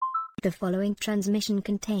The following transmission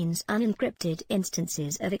contains unencrypted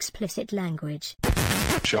instances of explicit language.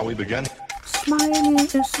 Shall we begin? Smiley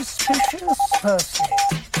is suspicious, Percy.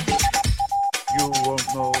 You won't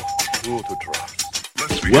know who to trust.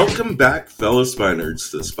 Welcome back, fellow spy nerds,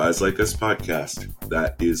 to the Spies Like Us podcast.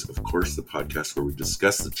 That is, of course, the podcast where we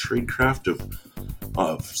discuss the tradecraft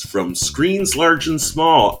of from screens large and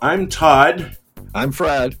small. I'm Todd. I'm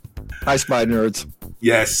Fred. Hi, spy nerds.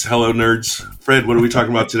 Yes, hello, nerds. Fred, what are we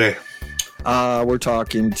talking about today? We're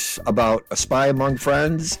talking about A Spy Among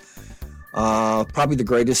Friends. Probably the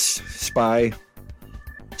greatest spy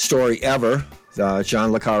story ever.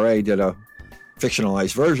 John le Carré did a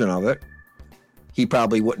fictionalized version of it. He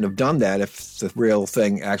probably wouldn't have done that if the real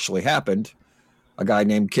thing actually happened. A guy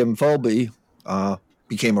named Kim Philby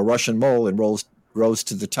became a Russian mole and rose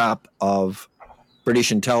to the top of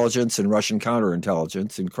British intelligence and Russian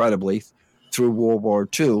counterintelligence, incredibly, through World War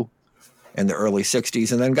II in the early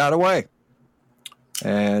 60s, and then got away.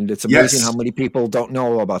 And it's amazing how many people don't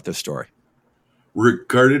know about this story.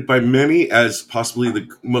 Regarded by many as possibly the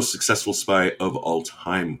most successful spy of all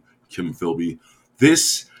time, Kim Philby.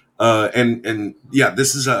 This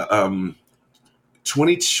this is a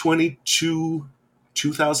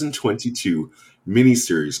 2022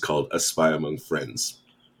 miniseries called A Spy Among Friends,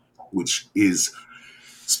 which is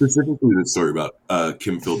specifically the story about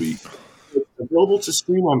Kim Philby. It's available to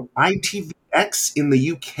stream on ITVX in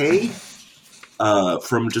the UK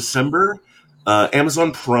from December,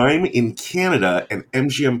 Amazon Prime in Canada, and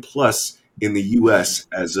MGM Plus in the US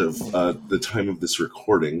as of the time of this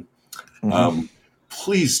recording. Mm-hmm.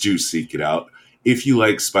 Please do seek it out. If you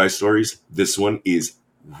like spy stories, this one is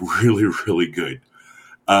really, really good.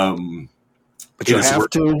 But you have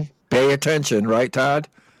to pay attention, right, Todd?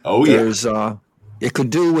 Oh, yeah. It could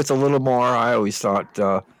do with a little more. I always thought,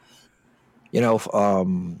 what do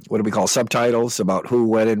we call subtitles about who,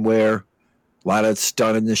 when, and where. A lot of it's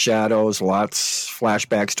done in the shadows, lots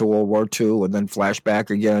flashbacks to World War II, and then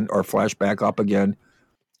flashback again or flashback up again.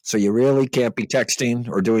 So you really can't be texting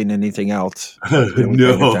or doing anything else. Really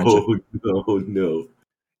No.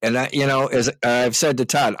 And as I've said to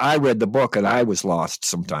Todd, I read the book and I was lost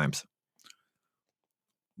sometimes.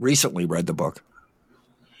 Recently read the book.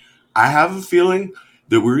 I have a feeling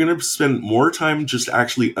that we're going to spend more time just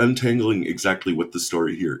actually untangling exactly what the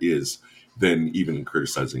story here is than even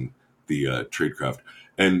criticizing the tradecraft.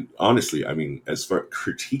 And honestly, I mean, as far as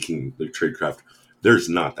critiquing the tradecraft, there's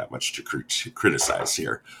not that much to criticize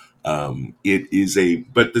here. But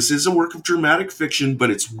this is a work of dramatic fiction, but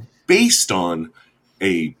it's based on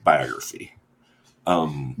a biography,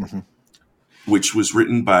 which was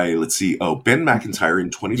written by, Ben McIntyre in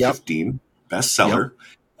 2015, bestseller.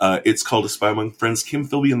 Yep. It's called A Spy Among Friends, Kim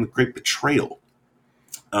Philby and the Great Betrayal.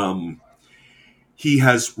 He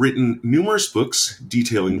has written numerous books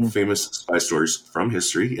detailing famous spy stories from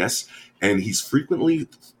history, yes, and he's frequently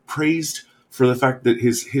praised for the fact that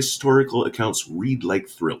his historical accounts read like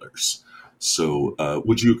thrillers. So,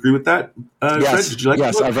 would you agree with that, yes. Fred? Did you like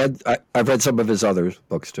the book? I've read some of his other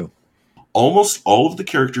books too. Almost all of the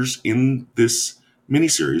characters in this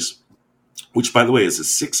miniseries, which, by the way, is a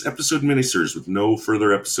 6-episode miniseries with no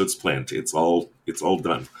further episodes planned. It's all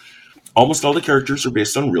done. Almost all the characters are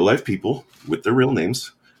based on real-life people with their real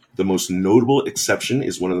names. The most notable exception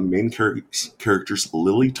is one of the main characters,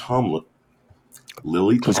 Lily Thomas.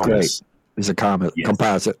 Who's great. He's a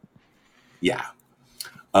composite. Yeah.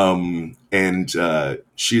 She plays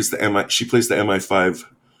the MI5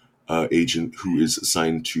 agent who is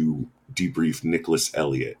assigned to debrief Nicholas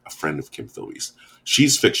Elliott, a friend of Kim Philby's.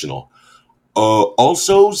 She's fictional.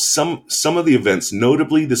 Also, some of the events,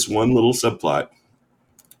 notably this one little subplot,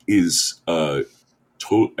 is, as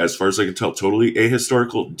far as I can tell, totally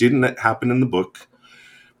ahistorical. Didn't happen in the book,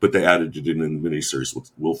 but they added it in the miniseries.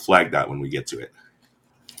 We'll flag that when we get to it.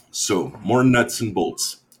 So, more nuts and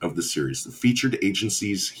bolts of the series. The featured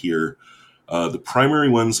agencies here, the primary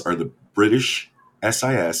ones are the British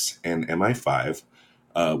SIS and MI5,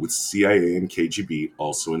 with CIA and KGB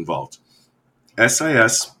also involved.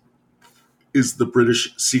 SIS is the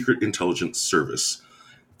British Secret Intelligence Service.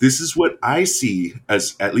 This is what I see,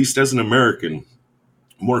 as at least as an American,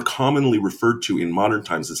 more commonly referred to in modern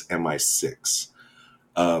times as MI6.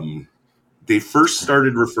 They first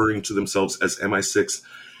started referring to themselves as MI6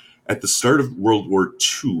 at the start of World War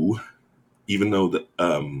II, even though the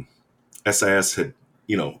SIS had,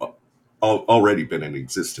 already been in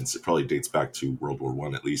existence. It probably dates back to World War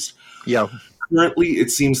I at least. Yeah. Currently, it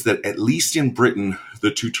seems that at least in Britain, the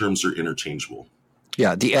two terms are interchangeable.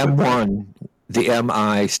 Yeah, the M1, the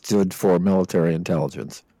MI stood for military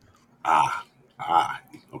intelligence.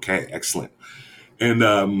 Okay, excellent. And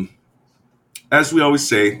as we always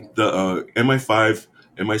say, the MI5,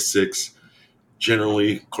 MI6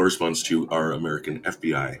 generally corresponds to our American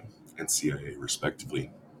FBI and CIA,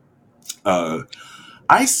 respectively.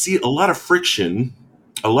 I see a lot of friction,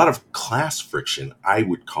 a lot of class friction, I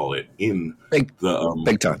would call it, in Big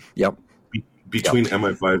the time. Yep. between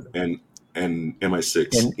MI5 and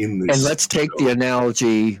MI6 in this. And let's take the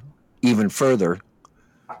analogy even further.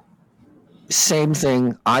 Same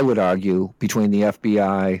thing, I would argue, between the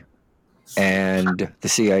FBI and the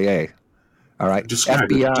CIA. All right. Describe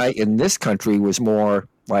FBI it. in this country was more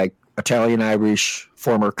like Italian Irish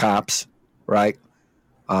former cops, right?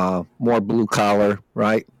 More blue collar,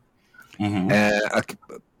 right? Mm-hmm.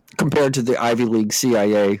 Compared to the Ivy League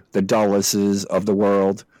CIA, the Dulleses of the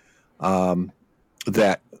world.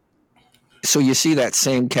 So you see that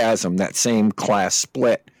same chasm, that same class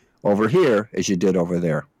split over here as you did over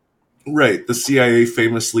there. Right. The CIA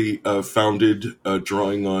famously founded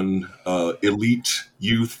drawing on elite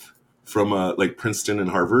youth from like Princeton and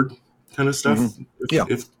Harvard kind of stuff,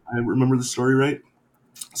 if I remember the story right.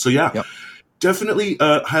 So yeah, definitely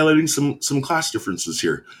highlighting some class differences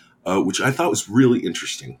here, which I thought was really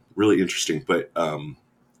interesting. But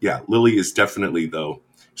yeah, Lily is definitely, though,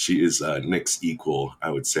 she is Nick's equal, I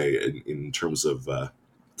would say, in terms of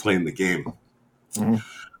playing the game.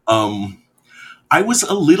 Mm-hmm. I was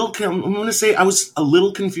a little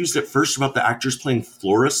confused at first about the actors playing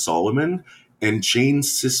Flora Solomon and Jane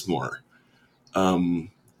Sismore. Do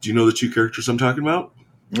you know the two characters I'm talking about?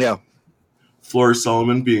 Yeah. Flora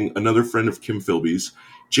Solomon being another friend of Kim Philby's.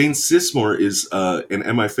 Jane Sismore is an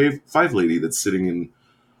MI5 lady that's sitting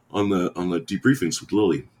on the debriefings with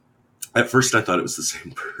Lily. At first, I thought it was the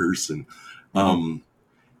same person. Mm-hmm.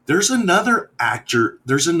 There's another actor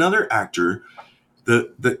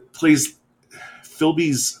that plays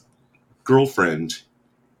Philby's girlfriend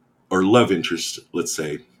or love interest, let's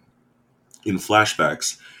say, in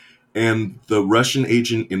flashbacks, and the Russian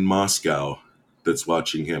agent in Moscow that's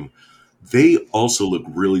watching him. They also look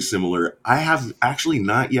really similar. I have actually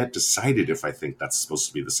not yet decided if I think that's supposed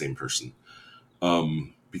to be the same person,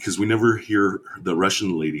 because we never hear the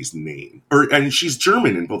Russian lady's name. And she's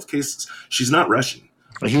German in both cases. She's not Russian.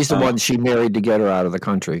 He's the one she married to get her out of the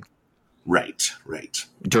country. Right.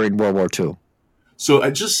 During World War II. So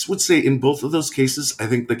I just would say in both of those cases, I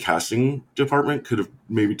think the casting department could have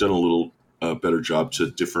maybe done a little better job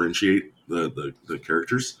to differentiate the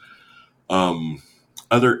characters.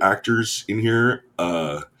 Other actors in here,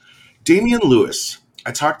 Damian Lewis.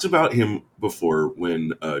 I talked about him before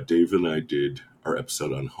when Dave and I did our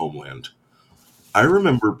episode on Homeland. I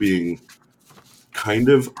remember being kind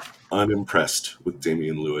of unimpressed with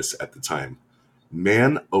Damian Lewis at the time.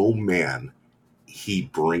 Man, oh man, he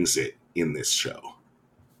brings it in this show.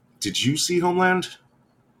 Did you see Homeland?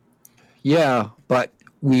 Yeah, but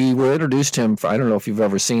we were introduced to him I don't know if you've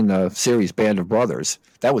ever seen the series Band of Brothers.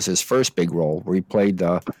 That was his first big role, where he played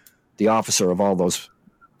the officer of all those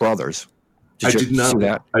brothers. I did not see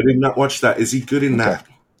that. I did not watch that. Is he good in that?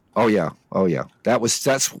 Oh yeah.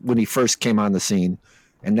 That's when he first came on the scene,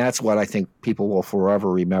 and that's what I think people will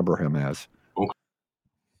forever remember him as. Okay.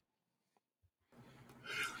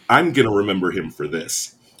 I'm gonna remember him for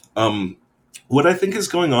this. What I think is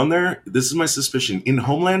going on there, this is my suspicion. In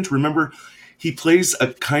Homeland, remember, he plays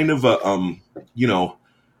a kind of a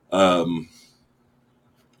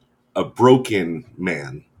broken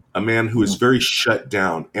man, a man who is very shut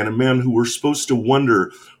down, and a man who we're supposed to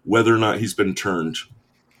wonder whether or not he's been turned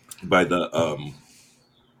by the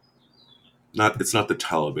it's not the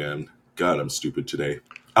Taliban. God, I'm stupid today.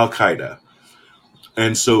 Al-Qaeda.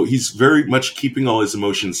 And so he's very much keeping all his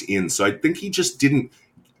emotions in. So I think he just didn't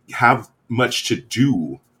have much to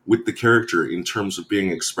do with the character in terms of being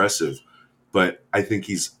expressive. But I think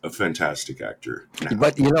he's a fantastic actor now.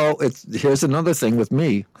 But, here's another thing with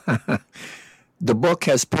me. The book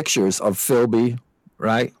has pictures of Philby,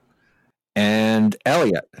 right? And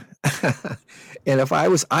Elliot. And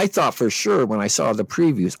I thought for sure when I saw the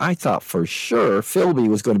previews, Philby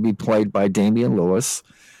was going to be played by Damian Lewis,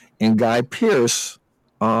 and Guy Pearce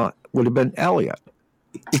would have been Elliot.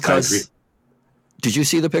 Because, did you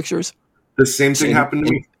see the pictures? The same thing happened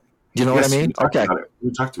to me. Do you know what I mean? Okay.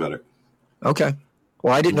 We talked about it. Okay.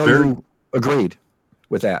 Well, I didn't know you agreed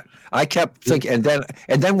with that. I kept thinking, and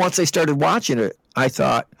then once I started watching it, I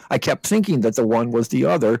kept thinking that the one was the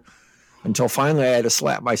other, until finally I had to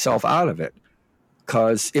slap myself out of it.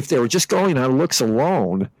 Because if they were just going on looks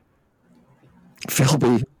alone,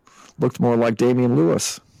 Philby looked more like Damian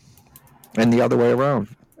Lewis, and the other way around,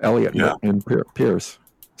 Elliot and Pearce.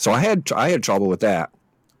 So I had trouble with that.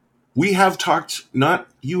 We have talked, not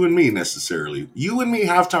you and me necessarily. You and me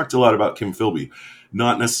have talked a lot about Kim Philby.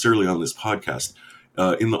 not necessarily on this podcast.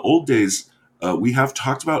 In the old days, we have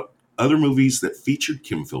talked about other movies that featured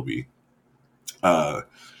Kim Philby.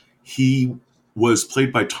 He was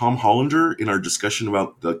played by Tom Hollander in our discussion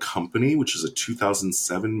about The Company, which is a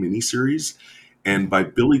 2007 miniseries, and by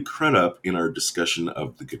Billy Crudup in our discussion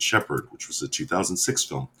of The Good Shepherd, which was a 2006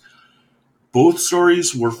 film. Both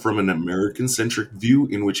stories were from an American-centric view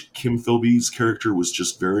in which Kim Philby's character was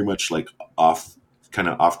just very much like off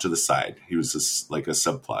to the side. He was just like a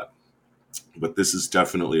subplot. But this is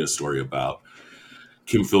definitely a story about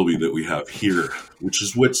Kim Philby that we have here, which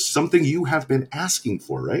is something you have been asking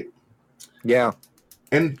for, right? Yeah.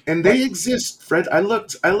 And they exist, Fred. I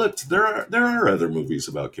looked. There are other movies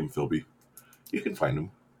about Kim Philby. You can find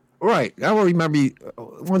them. Right. I will remember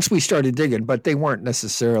once we started digging, but they weren't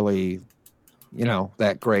necessarily,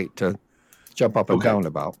 that great to jump up and down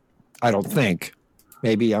about. I don't think.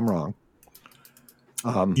 Maybe I'm wrong.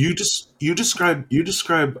 You describe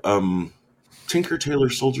Tinker Tailor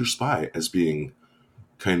Soldier Spy as being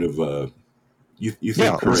kind of you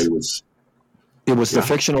think Carré was. It was the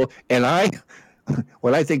fictional, and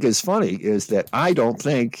what I think is funny is that I don't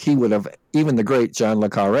think he would have, even the great John le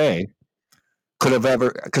Carré could have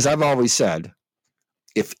ever, because I've always said,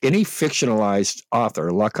 if any fictionalized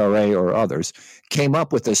author, le Carré or others, came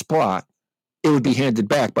up with this plot, it would be handed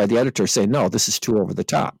back by the editor saying, no, this is too over the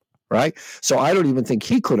top, right? So I don't even think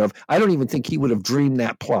he would have dreamed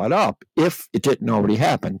that plot up if it didn't already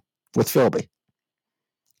happen with Philby.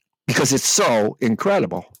 Because it's so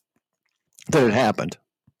incredible that it happened,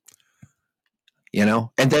 and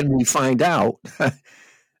then we find out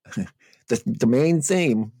the main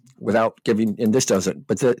theme, without giving, and this doesn't,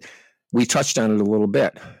 but that we touched on it a little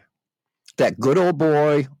bit, that good old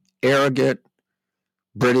boy, arrogant,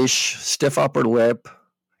 British, stiff upper lip,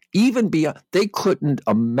 even beyond, they couldn't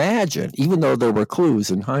imagine, even though there were clues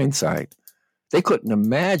in hindsight, they couldn't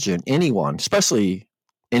imagine anyone, especially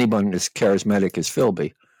anyone as charismatic as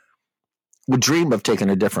Philby, would dream of taking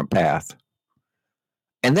a different path.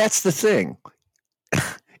 And that's the thing.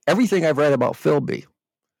 Everything I've read about Philby,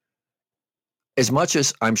 as much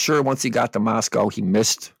as I'm sure once he got to Moscow, he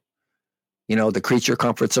missed, the creature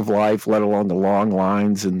comforts of life, let alone the long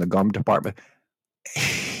lines in the gum department.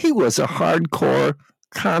 He was a hardcore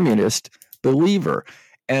communist believer.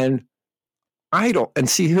 And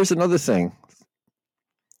here's another thing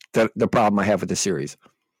that the problem I have with the series.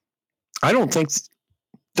 I don't think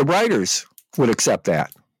the writers would accept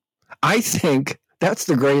that. I think that's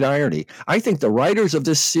the great irony. I think the writers of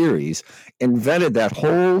this series invented that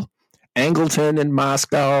whole Angleton in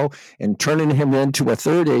Moscow and turning him into a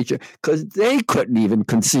third agent because they couldn't even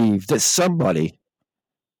conceive that somebody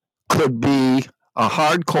could be a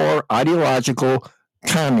hardcore ideological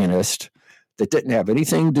communist that didn't have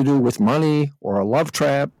anything to do with money or a love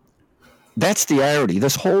trap. That's the irony.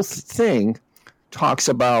 This whole thing talks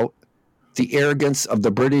about the arrogance of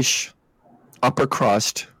the British upper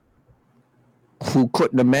crust who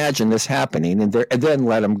couldn't imagine this happening and then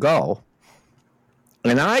let him go.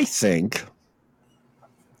 And I think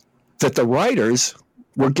that the writers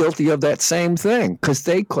were guilty of that same thing because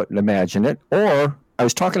they couldn't imagine it. Or I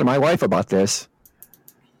was talking to my wife about this.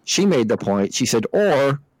 She made the point. She said,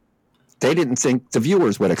 or they didn't think the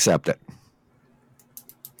viewers would accept it.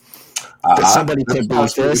 That somebody could do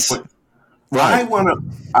this. Right. I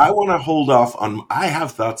want to hold off on. I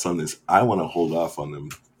have thoughts on this. I want to hold off on them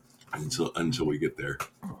until we get there.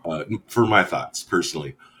 For my thoughts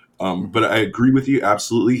personally, but I agree with you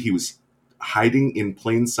absolutely. He was hiding in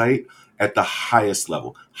plain sight at the highest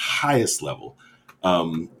level.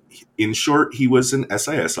 In short, he was an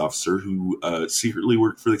SIS officer who secretly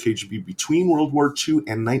worked for the KGB between World War II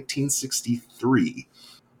and 1963.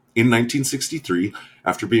 In 1963,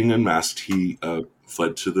 after being unmasked, he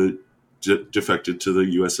fled to the defected to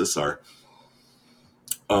the USSR.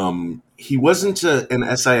 He wasn't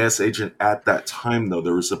an SIS agent at that time, though.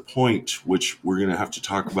 There was a point, which we're going to have to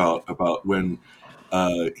talk about when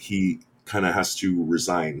he kind of has to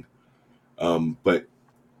resign. But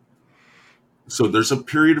so there's a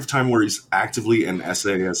period of time where he's actively an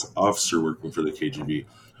SIS officer working for the KGB.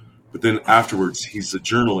 But then afterwards, he's a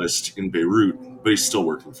journalist in Beirut, but he's still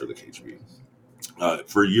working for the KGB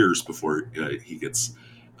for years before he gets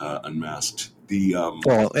unmasked.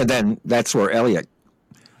 And then that's where Elliot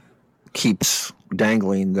keeps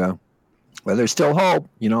dangling well, there's still hope.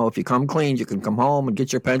 If you come clean, you can come home and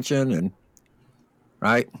get your pension, and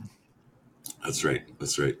right. That's right.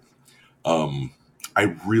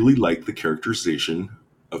 I really like the characterization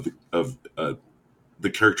of the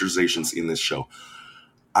characterizations in this show.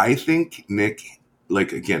 I think Nick,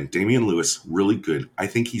 like again, Damian Lewis, really good. I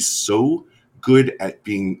think he's so good at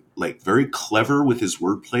being like very clever with his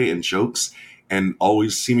wordplay and jokes, and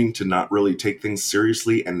always seeming to not really take things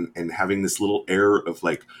seriously, and having this little air of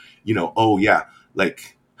like, oh yeah,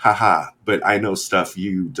 like, haha, but I know stuff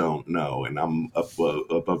you don't know, and I'm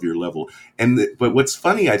above your level. But what's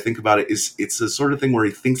funny, I think, about it is it's the sort of thing where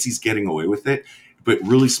he thinks he's getting away with it, but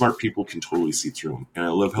really smart people can totally see through him. And I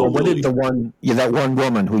love how what did that one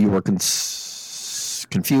woman who you were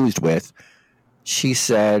confused with, she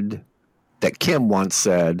said that Kim once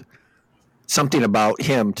said something about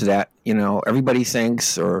him to that, everybody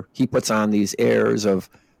thinks, or he puts on these airs of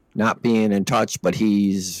not being in touch, but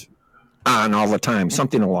he's on all the time,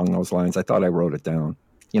 something along those lines. I thought I wrote it down.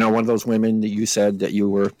 One of those women that you said that you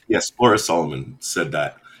were. Yes, Laura Solomon said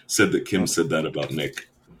that Kim said that about Nick.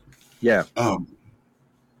 Yeah. But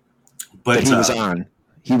that he was on.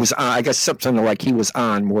 He was on. I guess something like he was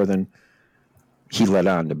on more than he let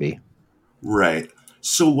on to be. Right.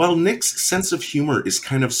 So while Nick's sense of humor is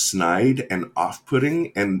kind of snide and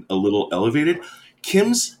off-putting and a little elevated,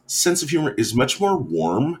 Kim's sense of humor is much more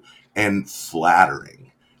warm and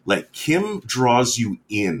flattering. Like, Kim draws you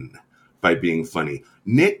in by being funny.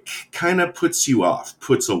 Nick kind of puts you off,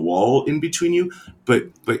 puts a wall in between you,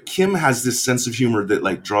 but Kim has this sense of humor that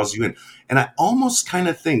like draws you in. And I almost kind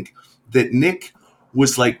of think that Nick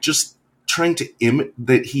was like just trying to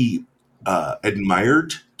that he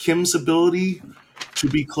admired Kim's ability to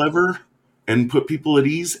be clever and put people at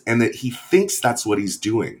ease, and that he thinks that's what he's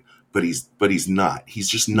doing. But he's not. He's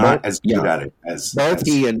just not as good at it as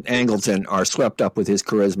he and Angleton are swept up with his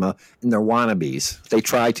charisma, and they're wannabes. They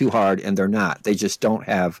try too hard, and they're not. They just don't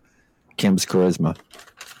have Kim's charisma.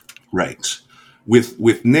 Right.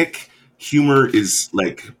 With Nick, humor is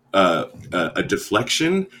like a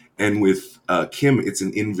deflection, and with Kim, it's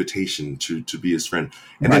an invitation to be his friend.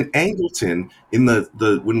 And then Angleton, in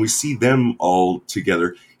the when we see them all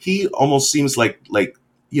together, he almost seems like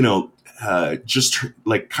just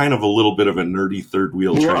like kind of a little bit of a nerdy third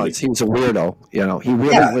wheel. He was a weirdo. He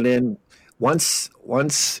really went in once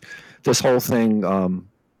this whole thing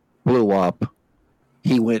blew up.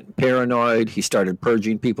 He went paranoid. He started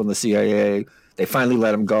purging people in the CIA. They finally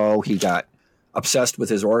let him go. He got obsessed with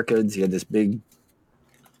his orchids. He had this big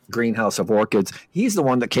greenhouse of orchids. He's the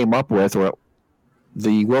one that came up with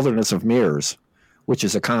the Wilderness of Mirrors, which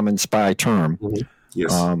is a common spy term. Mm-hmm.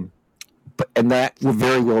 Yes. And that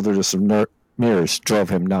very Wilderness of Mirrors drove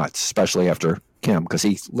him nuts, especially after Kim, because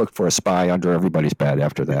he looked for a spy under everybody's bed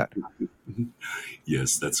after that.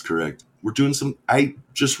 Yes, that's correct. We're doing I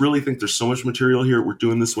just really think there's so much material here. We're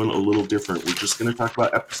doing this one a little different. We're just going to talk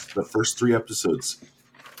about the first 3 episodes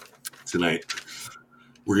tonight.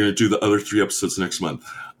 We're going to do the other 3 episodes next month.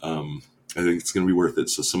 I think it's going to be worth it.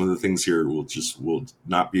 So some of the things here we'll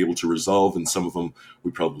not be able to resolve, and some of them we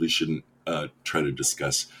probably shouldn't try to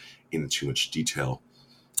discuss in too much detail.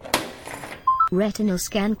 Retinal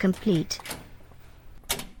scan complete.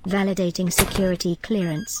 Validating security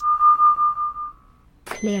clearance.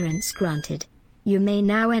 Clearance granted. You may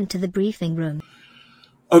now enter the briefing room.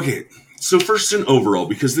 Okay, so first and overall,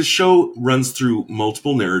 because this show runs through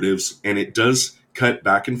multiple narratives and it does cut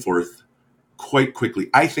back and forth quite quickly.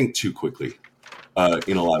 I think too quickly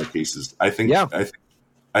in a lot of cases. I think.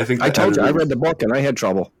 I told you I read the book and I had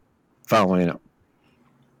trouble following it.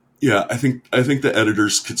 Yeah, I think the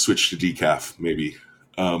editors could switch to decaf maybe.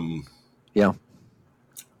 Yeah.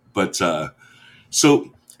 But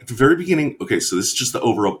so at the very beginning, okay, so this is just the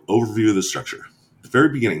overall overview of the structure. At the very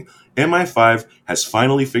beginning, MI5 has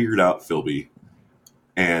finally figured out Philby,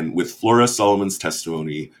 and with Flora Solomon's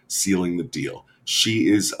testimony sealing the deal. She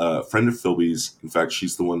is a friend of Philby's. In fact,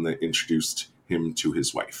 she's the one that introduced him to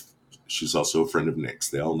his wife. She's also a friend of Nick's.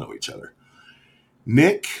 They all know each other.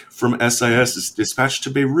 Nick from SIS is dispatched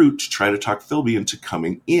to Beirut to try to talk Philby into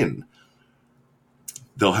coming in.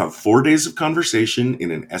 They'll have 4 days of conversation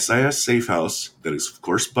in an SIS safe house that is, of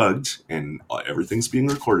course, bugged, and everything's being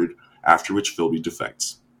recorded, after which Philby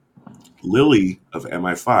defects. Lily of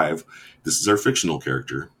MI5, this is our fictional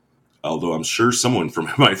character, although I'm sure someone from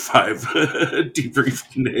MI5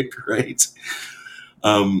 debriefed Nick, right?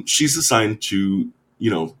 She's assigned to,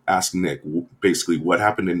 ask Nick basically what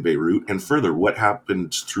happened in Beirut, and further, what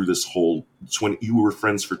happened through this whole you were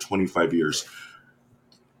friends for 25 years.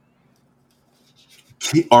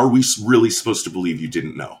 Are we really supposed to believe you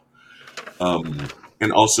didn't know?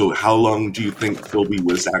 And also, how long do you think Philby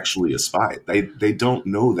was actually a spy? They don't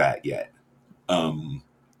know that yet.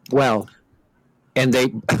 Well, and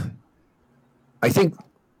I think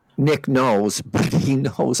Nick knows, but he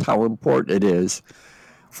knows how important it is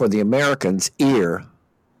for the Americans' ear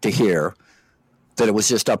to hear that it was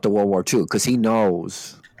just up to World War II, because he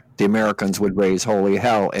knows the Americans would raise holy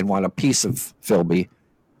hell and want a piece of Philby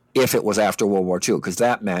if it was after World War II, because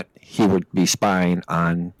that meant he would be spying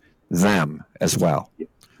on them as well.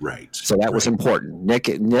 Right. So that was important.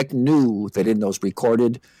 Nick knew that in those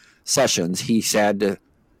recorded sessions, he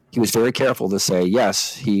was very careful to say,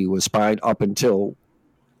 yes, he was spying up until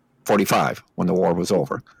 45 when the war was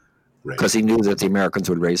over, because he knew that the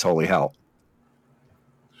Americans would raise holy hell.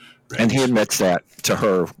 Right. And he admits that to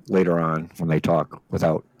her later on when they talk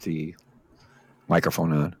without the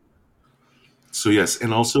microphone on. So yes,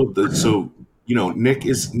 and also Nick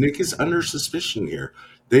is under suspicion here.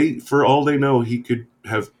 For all they know, he could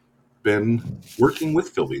have been working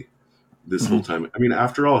with Philby this whole time. I mean,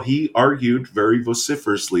 after all, he argued very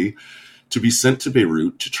vociferously to be sent to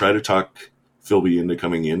Beirut to try to talk Philby into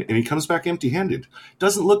coming in, and he comes back empty-handed.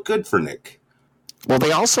 Doesn't look good for Nick. Well,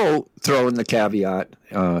 they also throw in the caveat.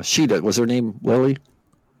 Was her name Lily?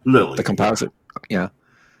 Lily, the composite. Yeah.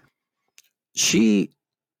 She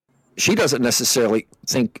doesn't necessarily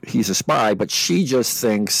think he's a spy, but she just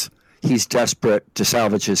thinks he's desperate to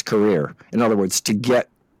salvage his career. In other words,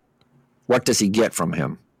 what does he get from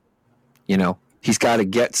him? He's got to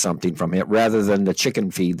get something from it rather than the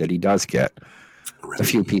chicken feed that he does get. Right. The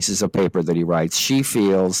few pieces of paper that he writes. She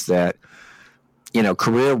feels that,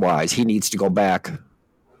 career-wise, he needs to go back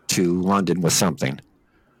to London with something.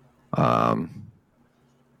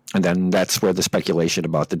 And then that's where the speculation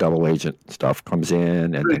about the double agent stuff comes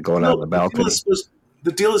in, and then going out on the balcony.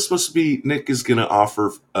 The deal is supposed to be Nick is going to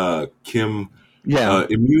offer Kim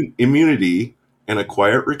immunity and a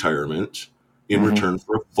quiet retirement in return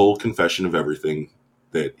for a full confession of everything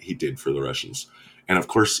that he did for the Russians. And of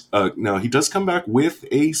course, now he does come back with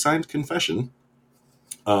a signed confession.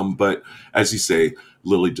 But as you say,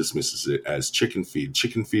 Lily dismisses it as chicken feed.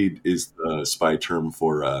 Chicken feed is the spy term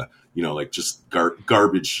for, just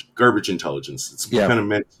garbage intelligence. It's kind of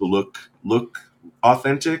meant to look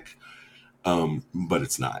authentic, but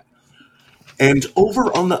it's not. And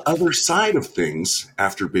over on the other side of things,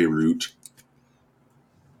 after Beirut,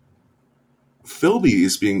 Philby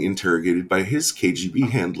is being interrogated by his KGB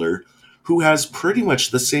handler, who has pretty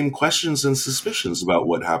much the same questions and suspicions about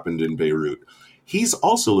what happened in Beirut. He's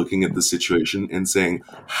also looking at the situation and saying,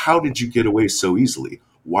 how did you get away so easily?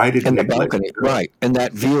 Why did you... the balcony, right. And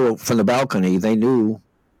that view from the balcony, they knew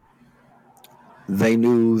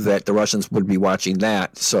that the Russians would be watching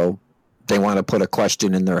that, so they want to put a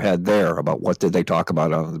question in their head there about what did they talk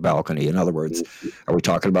about on the balcony. In other words, are we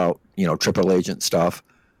talking about, triple agent stuff?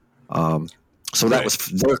 So that was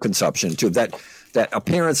their consumption, too. That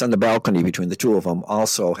appearance on the balcony between the two of them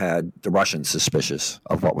also had the Russians suspicious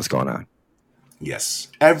of what was going on. Yes.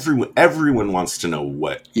 Everyone wants to know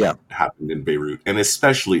what happened in Beirut, and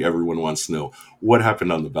especially everyone wants to know what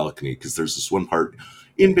happened on the balcony, because there's this one part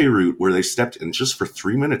in Beirut where they stepped and just for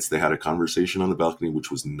 3 minutes they had a conversation on the balcony which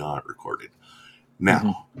was not recorded.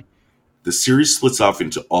 Now, the series splits off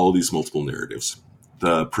into all these multiple narratives.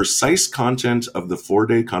 The precise content of the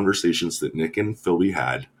 4-day conversations that Nick and Philby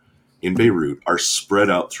had in Beirut are spread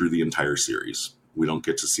out through the entire series. We don't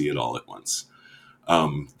get to see it all at once.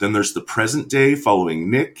 Then there's the present day following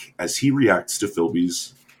Nick as he reacts to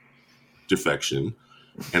Philby's defection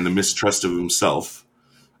and the mistrust of himself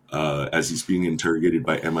as he's being interrogated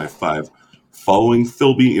by MI5, following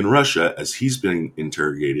Philby in Russia as he's being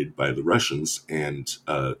interrogated by the Russians and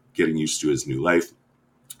getting used to his new life.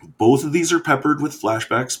 Both of these are peppered with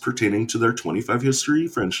flashbacks pertaining to their 25 history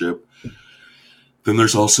friendship. Then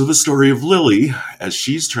there's also the story of Lily as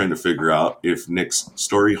she's trying to figure out if Nick's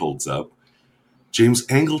story holds up. James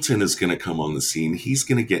Angleton is going to come on the scene. He's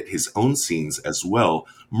going to get his own scenes as well.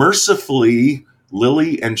 Mercifully,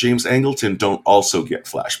 Lily and James Angleton don't also get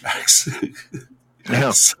flashbacks.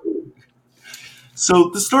 Yeah. So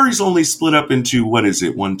the story's only split up into,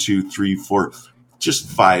 1, 2, 3, 4, just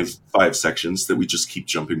five sections that we just keep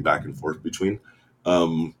jumping back and forth between.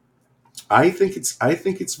 I think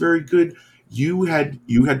it's very good. You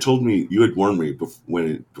had told me, you had warned me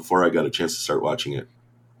before I got a chance to start watching it.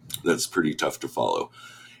 That's pretty tough to follow.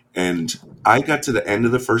 And I got to the end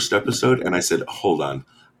of the first episode and I said, hold on,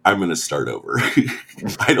 I'm going to start over.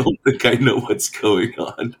 I don't think I know what's going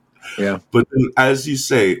on. Yeah. But then, as you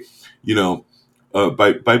say,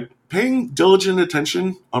 by paying diligent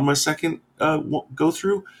attention on my second go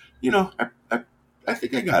through, I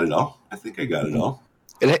think I got it all.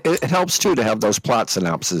 It helps too to have those plot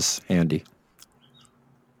synopses handy,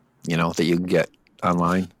 that you can get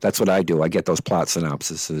online. That's what I do. I get those plot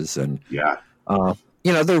synopsises, and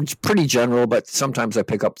they're pretty general, but sometimes I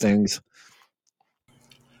pick up things.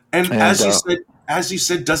 And as you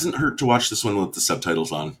said, doesn't hurt to watch this one with the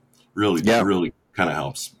subtitles on. Really kind of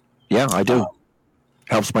helps. Yeah, I do.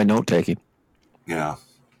 Helps my note taking. Yeah.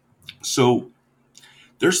 So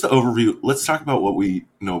there's the overview. Let's talk about what we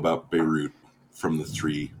know about Beirut from the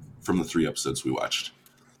three episodes we watched.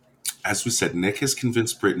 As we said, Nick has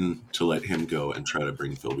convinced Britain to let him go and try to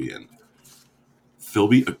bring Philby in.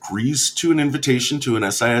 Philby agrees to an invitation to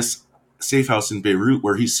an SIS safe house in Beirut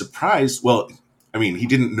where he's surprised. Well, I mean, he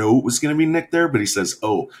didn't know it was going to be Nick there, but he says,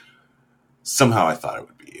 "Oh, somehow I thought it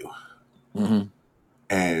would be you." Mm-hmm.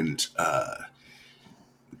 And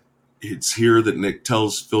it's here that Nick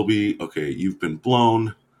tells Philby, "Okay, you've been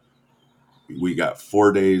blown. We got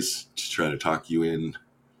 4 days to try to talk you in."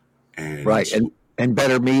 And right, and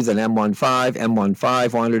better me than M15.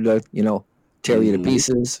 M15 wanted to, tear you to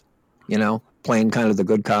pieces, playing kind of the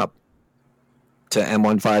good cop to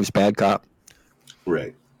M15's bad cop.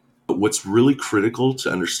 Right. But what's really critical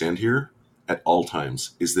to understand here at all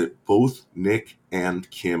times is that both Nick and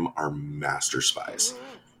Kim are master spies.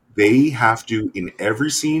 They have to, in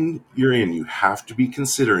every scene you're in, you have to be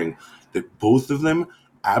considering that both of them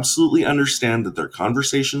absolutely understand that their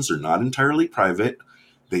conversations are not entirely private.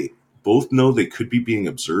 They both know they could be being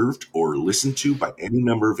observed or listened to by any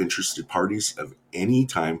number of interested parties of any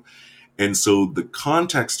time. And so the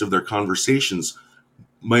context of their conversations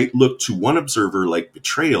might look to one observer like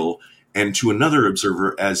betrayal and to another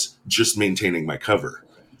observer as just maintaining my cover.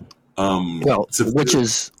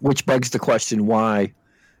 Which begs the question why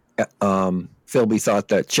Philby thought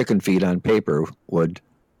that chicken feed on paper would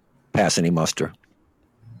pass any muster.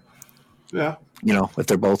 Yeah. If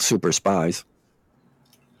they're both super spies.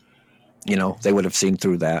 They would have seen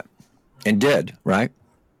through that and did, right?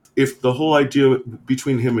 If the whole idea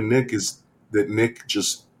between him and Nick is that Nick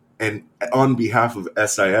just, and on behalf of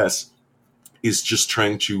SIS, is just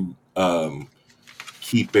trying to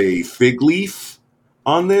keep a fig leaf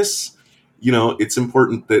on this, it's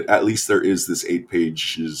important that at least there is this 8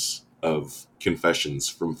 pages of confessions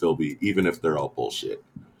from Philby, even if they're all bullshit.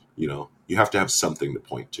 You have to have something to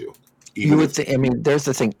point to. There's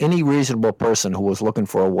the thing. Any reasonable person who was looking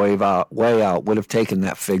for a way out would have taken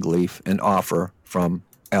that fig leaf and offer from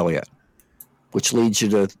Elliot, which leads you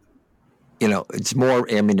to, it's more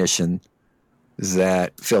ammunition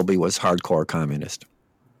that Philby was hardcore communist.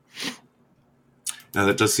 Now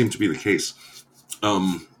that does seem to be the case.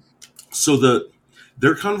 So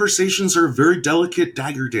their conversations are a very delicate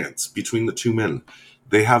dagger dance between the two men.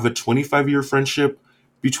 They have a 25-year friendship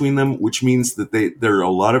between them, which means that there are a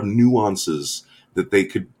lot of nuances that they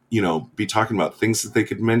could, be talking about, things that they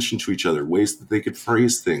could mention to each other, ways that they could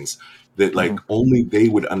phrase things that only they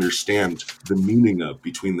would understand the meaning of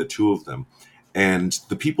between the two of them. And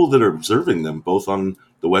the people that are observing them, both on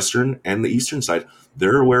the Western and the Eastern side,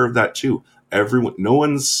 they're aware of that too. Everyone, no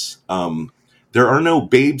one's, there are no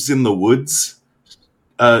babes in the woods,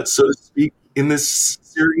 so to speak, in this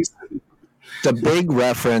series. The big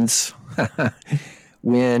reference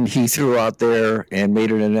when he threw out there and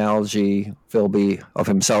made an analogy, Philby, of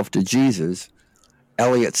himself to Jesus,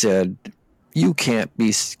 Elliot said, "You can't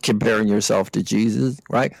be comparing yourself to Jesus,"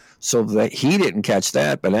 right? So that he didn't catch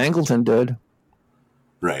that, but Angleton did.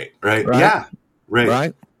 Right. Yeah.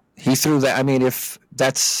 Right. He threw that. I mean, if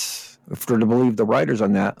we're to believe the writers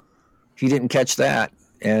on that, he didn't catch that.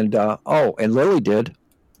 And, and Lily did.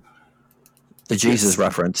 The Jesus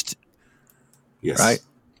referenced. Yes. Right?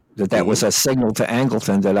 That was a signal to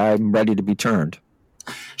Angleton that I'm ready to be turned.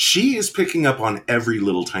 She is picking up on every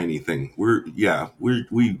little tiny thing. We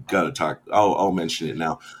got to talk. I'll mention it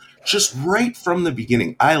now. Just right from the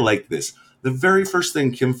beginning, I like this. The very first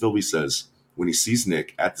thing Kim Philby says when he sees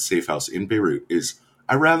Nick at the safe house in Beirut is,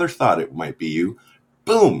 "I rather thought it might be you."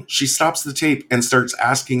 Boom! She stops the tape and starts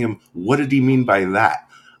asking him, what did he mean by that?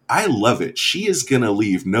 I love it. She is going to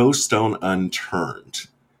leave no stone unturned,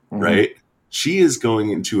 right? She is going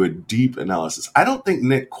into a deep analysis. I don't think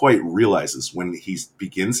Nick quite realizes when he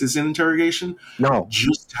begins his interrogation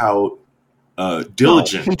just how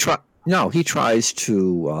diligent. He tries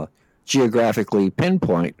to geographically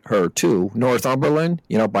pinpoint her to Northumberland,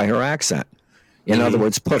 by her accent. In other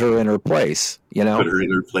words, put her in her place, Put her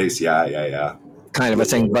in her place, yeah. Kind of a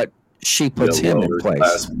thing, but she puts him in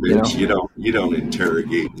place. You don't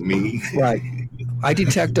interrogate me. Right. I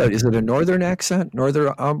detect is it a northern accent,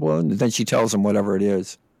 Northumberland? And then she tells him whatever it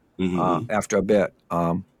is after a bit.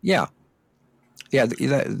 That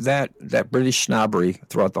British snobbery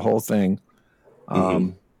throughout the whole thing.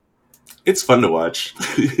 It's fun to watch.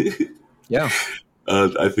 Yeah.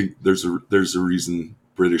 I think there's a reason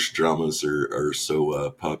British dramas are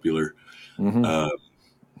so popular.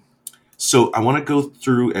 So I want to go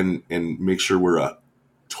through and make sure we're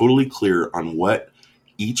totally clear on what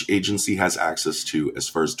each agency has access to as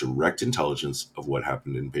far as direct intelligence of what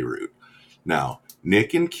happened in Beirut. Now,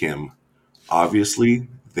 Nick and Kim, obviously,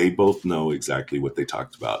 they both know exactly what they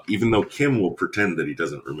talked about, even though Kim will pretend that he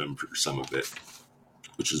doesn't remember some of it,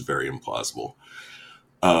 which is very implausible.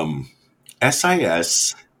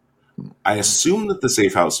 SIS, I assume that the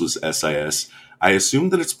safe house was SIS. I assume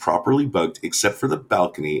that it's properly bugged except for the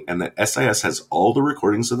balcony, and that SIS has all the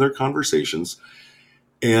recordings of their conversations,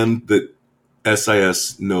 and that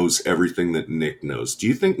SIS knows everything that Nick knows. Do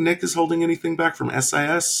you think Nick is holding anything back from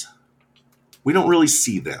SIS? We don't really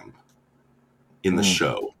see them in the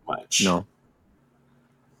show much. No.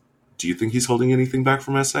 Do you think he's holding anything back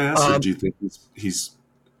from SIS, or do you think he's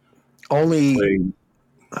only playing?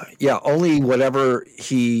 Only whatever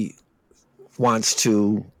he wants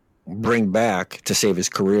to bring back to save his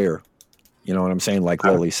career. You know what I'm saying? Like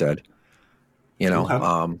Lily said. You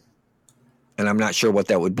know, and I'm not sure what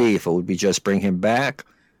that would be. If it would be just bring him back,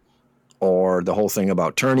 or the whole thing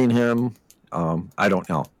about turning him. I don't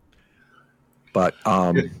know. But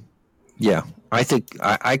yeah, I think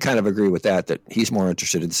I kind of agree with that he's more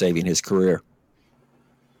interested in saving his career.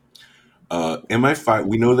 MI5,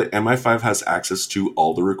 we know that MI5 has access to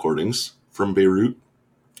all the recordings from Beirut,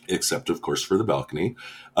 except, of course, for the balcony.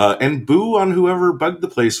 And boo on whoever bugged the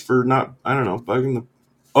place for not, I don't know, bugging the...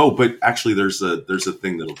 Oh, but actually there's a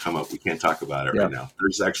thing that'll come up. We can't talk about it right now.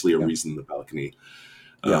 There's actually a reason the balcony.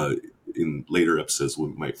 In later episodes, we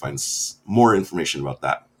might find more information about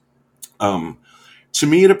that. To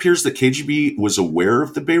me, it appears that KGB was aware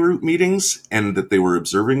of the Beirut meetings and that they were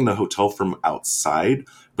observing the hotel from outside,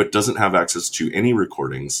 but doesn't have access to any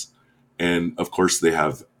recordings. And of course, they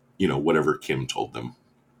have, whatever Kim told them.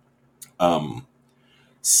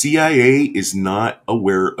 CIA is not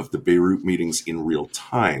aware of the Beirut meetings in real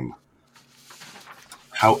time.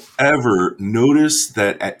 However, notice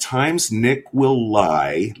that at times Nick will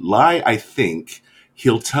lie, I think.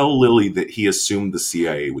 He'll tell Lily that he assumed the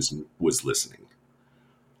CIA was listening.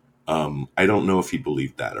 I don't know if he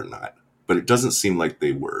believed that or not, but it doesn't seem like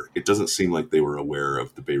they were. It doesn't seem like they were aware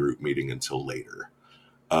of the Beirut meeting until later.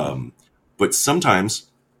 But sometimes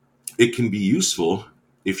it can be useful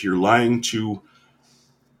if you're lying to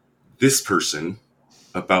this person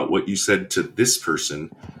about what you said to this person.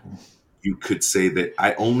 You could say that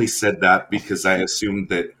I only said that because I assumed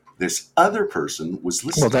that this other person was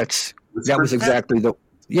listening. Well, that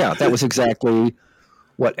was exactly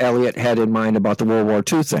what Elliot had in mind about the World War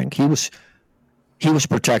II thing. He was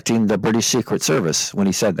protecting the British Secret Service when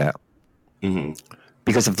he said that. Mm-hmm.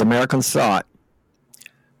 Because if the Americans thought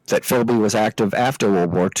that Philby was active after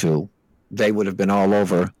World War II, they would have been all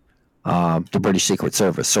over the British Secret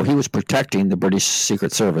Service. So he was protecting the British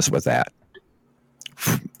Secret Service with that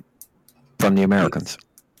from the Americans.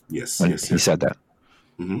 Yes, he said that.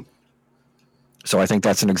 Mm-hmm. So I think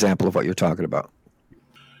that's an example of what you're talking about.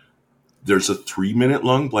 There's a 3-minute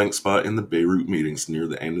long blank spot in the Beirut meetings near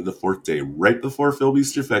the end of the 4th day, right before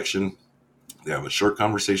Philby's defection. They have a short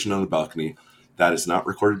conversation on the balcony that is not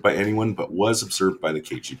recorded by anyone, but was observed by the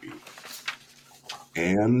KGB.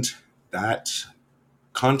 And that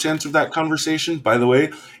content of that conversation, by the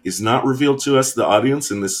way, is not revealed to us, the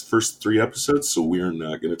audience, in this first 3 episodes, so we are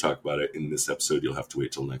not going to talk about it in this episode. You'll have to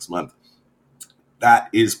wait till next month. That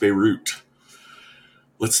is Beirut.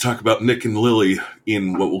 Let's talk about Nick and Lily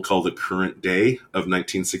in what we'll call the current day of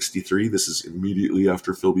 1963. This is immediately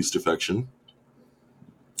after Philby's defection.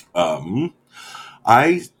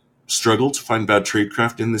 I struggled to find bad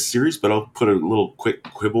tradecraft in this series, but I'll put a little quick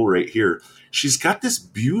quibble right here. She's got this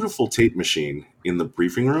beautiful tape machine in the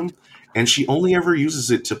briefing room, and she only ever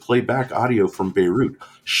uses it to play back audio from Beirut.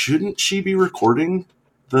 Shouldn't she be recording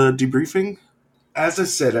the debriefing? As I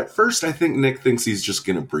said, at first I think Nick thinks he's just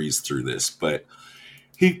going to breeze through this, but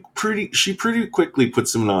she pretty quickly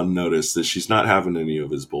puts him on notice that she's not having any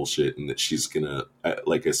of his bullshit and that she's going to,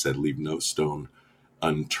 like I said, leave no stone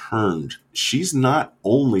unturned. She's not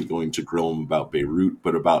only going to grill him about Beirut,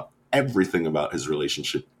 but about everything about his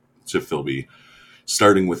relationship to Philby,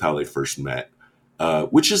 starting with how they first met,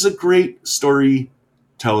 which is a great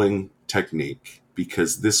storytelling technique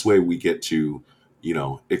because this way we get to,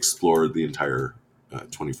 explore the entire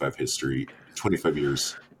 25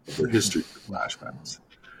 years of their history through flashbacks.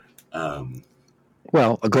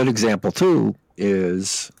 Well, a good example too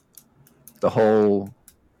is the whole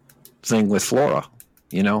thing with Flora.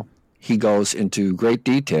 He goes into great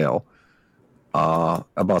detail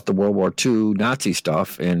about the World War II Nazi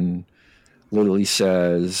stuff, and literally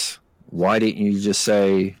says, "Why didn't you just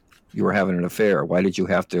say you were having an affair? Why did you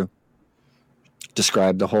have to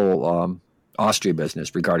describe the whole Austria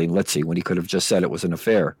business regarding Litzy when he could have just said it was an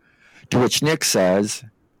affair?" To which Nick says,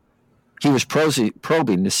 he was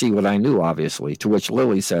probing to see what I knew, obviously. To which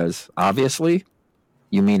Lily says, obviously?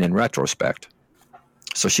 You mean in retrospect.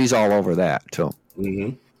 So she's all over that, too.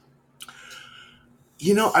 Mm-hmm.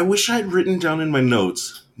 You know, I wish I had written down in my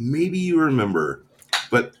notes, maybe you remember,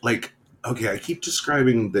 but like, okay, I keep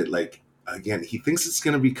describing that, like, again, he thinks it's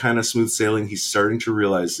going to be kind of smooth sailing. He's starting to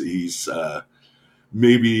realize that he's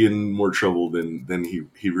maybe in more trouble than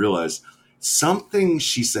he realized. Something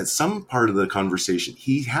she said, some part of the conversation,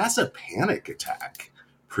 he has a panic attack,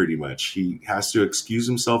 pretty much. He has to excuse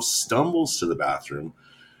himself, stumbles to the bathroom.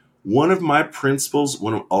 One of my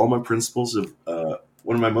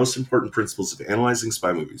most important principles of analyzing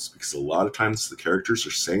spy movies, because a lot of times the characters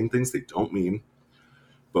are saying things they don't mean,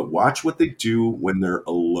 but watch what they do when they're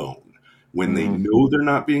alone. When they know they're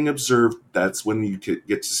not being observed, that's when you get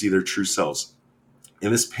to see their true selves.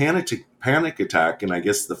 And this panic attack, and I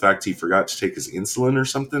guess the fact he forgot to take his insulin or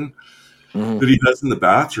something that he does in the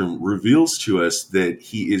bathroom, reveals to us that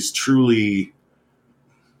he is truly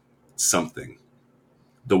something.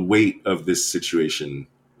 The weight of this situation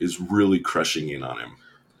is really crushing in on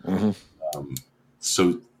him.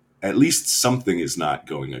 So at least something is not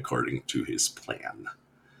going according to his plan.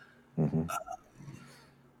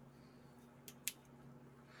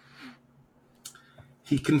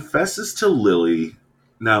 He confesses to Lily.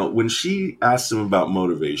 Now, when she asks him about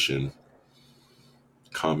motivation,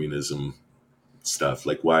 communism stuff,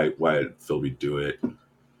 like why did Philby do it?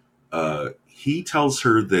 He tells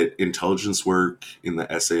her that intelligence work in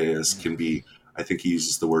the SAS can be, I think he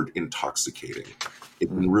uses the word intoxicating. It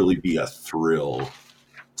can really be a thrill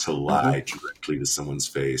to lie directly to someone's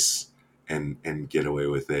face and get away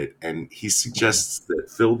with it. And he suggests that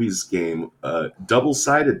Philby's game,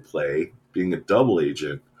 double-sided play, being a double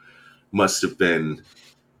agent, must have been,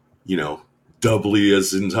 you know, doubly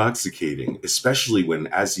as intoxicating, especially when,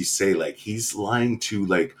 as you say, like, he's lying to,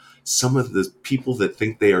 like, some of the people that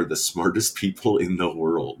think they are the smartest people in the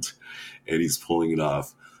world, and he's pulling it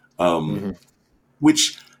off.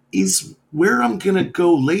 Which is where I'm going to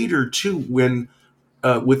go later, too, when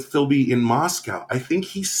with Philby in Moscow. I think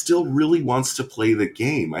he still really wants to play the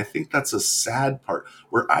game. I think that's a sad part,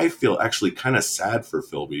 where I feel actually kind of sad for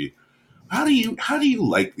Philby. How do you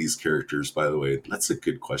like these characters, by the way? That's a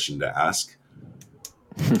good question to ask.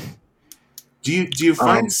 Do you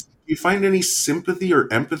find any sympathy or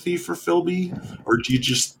empathy for Philby, or do you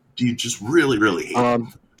just really hate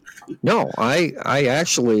him? No, I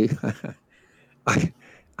actually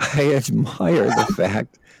I admire the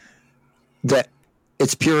fact that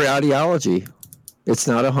it's pure ideology. It's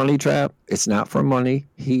not a honey trap. It's not for money.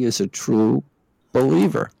 He is a true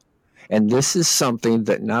believer. And this is something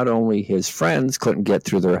that not only his friends couldn't get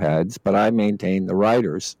through their heads, but I maintain the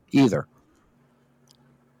writers either.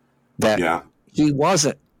 That he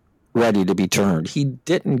wasn't ready to be turned. He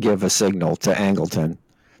didn't give a signal to Angleton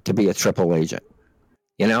to be a triple agent,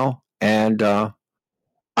 you know? And I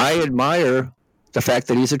admire the fact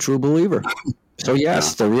that he's a true believer. So,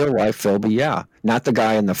 yes, the real life Philby, not the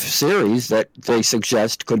guy in the series that they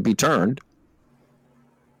suggest could be turned.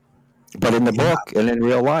 But in the book and in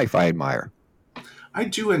real life, I admire. I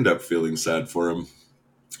do end up feeling sad for him.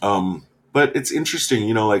 But it's interesting,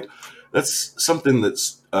 you know, like, that's something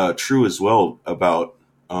that's true as well about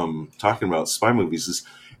talking about spy movies is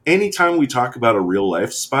anytime we talk about a real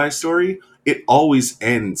life spy story, it always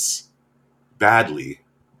ends badly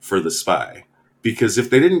for the spy. Because if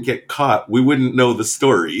they didn't get caught, we wouldn't know the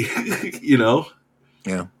story, you know?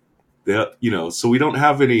 Yeah. You know, so we don't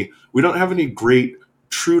have any great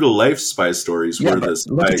true to life spy stories where the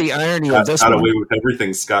spy look at the irony of this got one. away with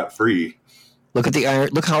everything scot-free. Look at the iron.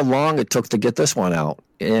 Look how long it took to get this one out.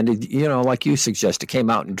 And, you know, like you suggest, it came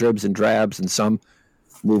out in dribs and drabs in some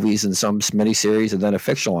movies and some miniseries and then a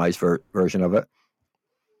fictionalized version of it.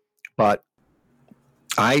 But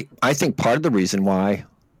I think part of the reason why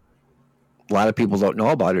a lot of people don't know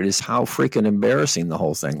about it is how freaking embarrassing the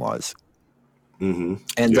whole thing was. And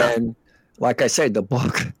then, like I said, the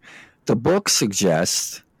book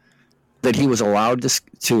suggests that he was allowed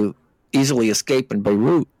to easily escape in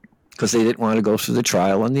Beirut because they didn't want to go through the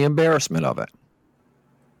trial and the embarrassment of it.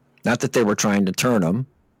 Not that they were trying to turn him,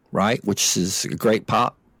 right? Which is a great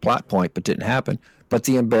plot point, but didn't happen. But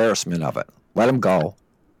the embarrassment of it. Let him go.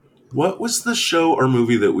 What was the show or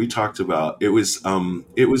movie that we talked about? It was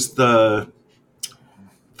the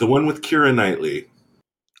one with Keira Knightley.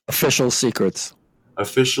 Official Secrets.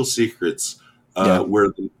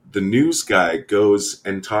 Where the news guy goes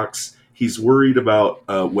and talks. He's worried about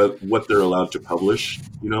what they're allowed to publish,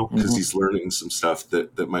 you know, because he's learning some stuff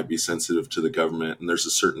that might be sensitive to the government. And there's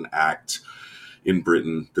a certain act in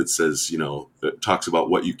Britain that says, you know, that talks about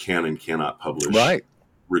what you can and cannot publish.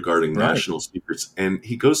 regarding Right. national secrets. And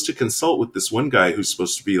he goes to consult with this one guy who's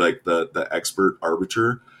supposed to be like the expert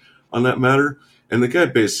arbiter on that matter. And the guy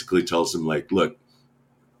basically tells him, like, look,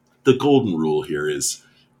 the golden rule here is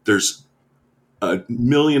there's a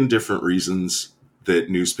million different reasons that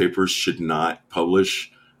newspapers should not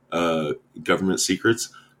publish government secrets,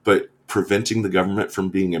 but preventing the government from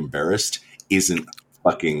being embarrassed isn't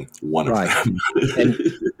fucking one of Right. them.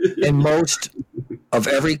 And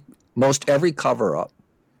most every cover up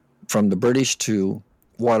from the British to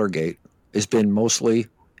Watergate has been mostly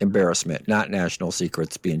embarrassment, not national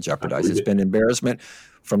secrets being jeopardized. It's been embarrassment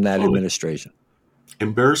from that administration.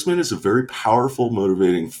 Embarrassment is a very powerful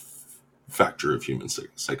motivating factor of human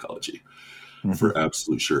psychology, for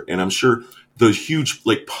absolute sure. And I'm sure the huge,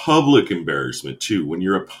 like, public embarrassment too, when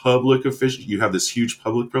you're a public official, you have this huge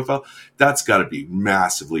public profile, that's got to be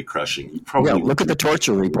massively crushing. You probably Look at the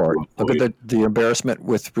torture report. Look at the embarrassment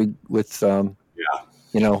with the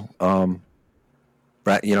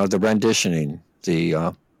renditioning,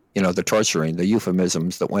 the torturing, the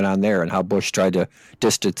euphemisms that went on there, and how Bush tried to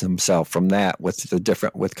distance himself from that with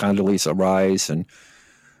Condoleezza Rice, and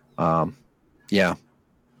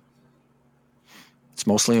it's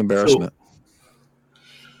mostly embarrassment.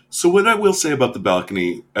 So what I will say about the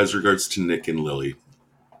balcony as regards to Nick and Lily,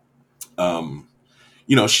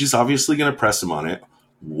 she's obviously going to press him on it.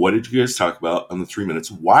 What did you guys talk about on the 3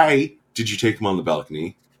 minutes? Why did you take him on the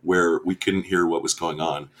balcony where we couldn't hear what was going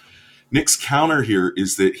on? Nick's counter here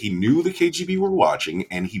is that he knew the KGB were watching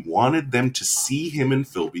and he wanted them to see him and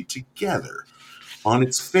Philby together. On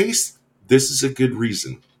its face, this is a good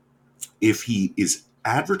reason. If he is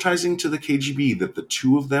advertising to the KGB that the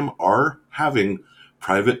two of them are having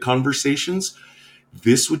private conversations,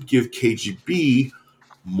 this would give KGB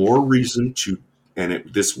more reason to, and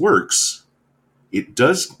this works. It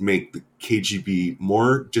does make the KGB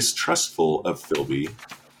more distrustful of Philby,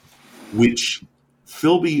 which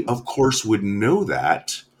Philby, of course, would know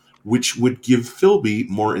that, which would give Philby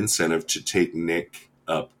more incentive to take Nick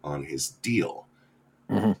up on his deal.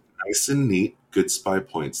 Mm-hmm. Nice and neat, good spy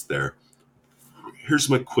points there. Here's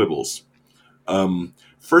my quibbles.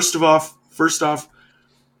 First off,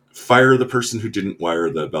 fire the person who didn't wire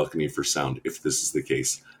the balcony for sound, if this is the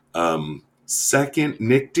case. Second,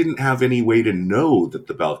 Nick didn't have any way to know that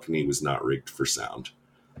the balcony was not rigged for sound.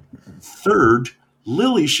 Third,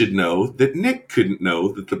 Lily should know that Nick couldn't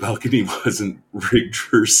know that the balcony wasn't rigged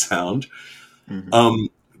for sound. Mm-hmm.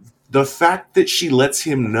 The fact that she lets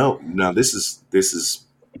him know, now this is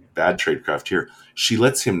bad tradecraft here. She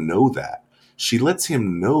lets him know that. She lets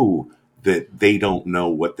him know that they don't know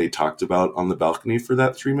what they talked about on the balcony for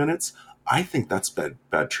that 3 minutes. I think that's bad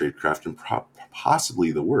tradecraft and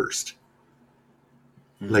possibly the worst.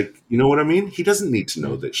 Mm-hmm. Like, you know what I mean? He doesn't need to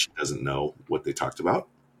know that she doesn't know what they talked about.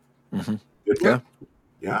 Mm-hmm.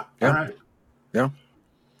 Yeah. All right. Yeah.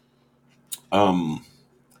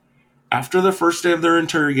 After the first day of their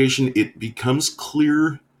interrogation, it becomes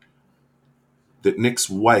clear that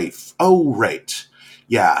Nick's wife. Oh, right.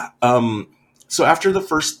 Yeah. So after the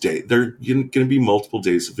first day, there are going to be multiple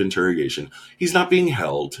days of interrogation. He's not being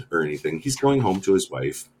held or anything. He's going home to his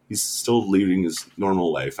wife. He's still leading his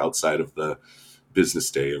normal life outside of the business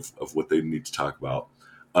day of what they need to talk about.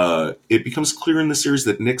 It becomes clear in the series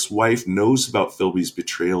that Nick's wife knows about Philby's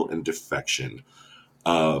betrayal and defection.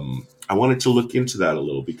 I wanted to look into that a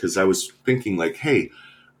little because I was thinking, like, hey,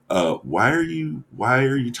 why are you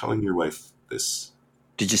telling your wife this?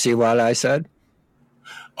 Did you see what I said?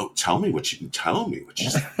 Oh, tell me what you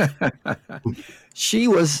said. She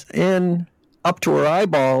was up to her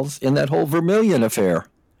eyeballs in that whole Vermilion affair,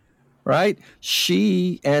 right?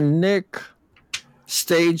 She and Nick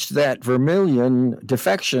staged that Vermilion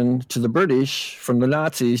defection to the British from the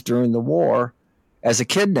Nazis during the war as a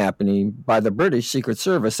kidnapping by the British Secret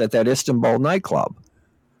Service at that Istanbul nightclub.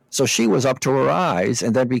 So she was up to her eyes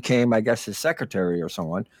and then became, I guess, his secretary or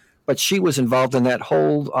someone. But she was involved in that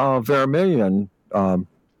whole Vermilion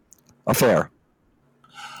affair.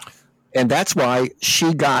 And that's why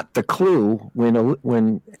she got the clue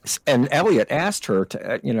when Elliot asked her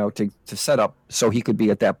to set up so he could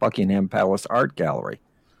be at that Buckingham Palace art gallery,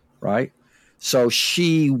 right? So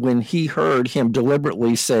when he heard him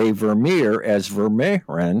deliberately say Vermeer as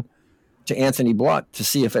Vermeeren to Anthony Blunt to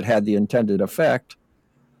see if it had the intended effect,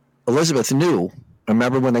 Elizabeth knew.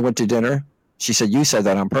 Remember when they went to dinner? She said, "You said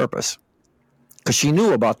that on purpose," because she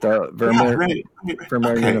knew about the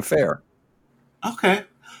Vermeerian affair. Okay.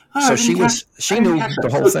 So she knew the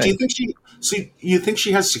whole thing. Do you think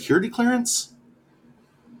she has security clearance?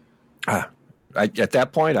 At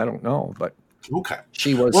that point, I don't know, but okay,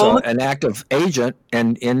 she was an active agent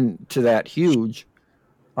and into that huge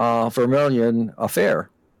Vermilion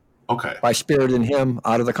affair. Okay. by spiriting him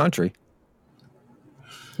out of the country.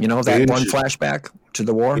 You know, that one flashback to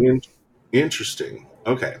the war? Interesting.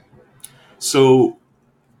 Okay. So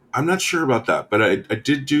I'm not sure about that, but I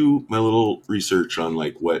did do my little research on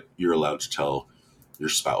like what you're allowed to tell your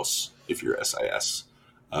spouse if you're SIS.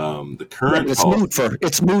 The current it's moot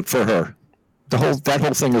for her. That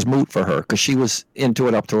whole thing is moot for her because she was into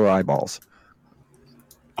it up to her eyeballs.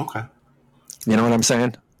 Okay. You know what I'm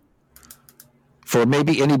saying? For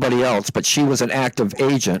maybe anybody else, but she was an active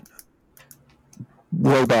agent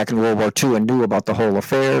way back in World War II and knew about the whole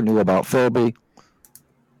affair, knew about Philby.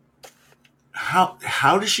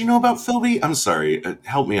 How does she know about Philby? I'm sorry.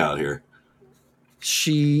 Help me out here.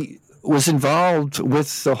 She was involved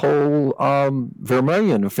with the whole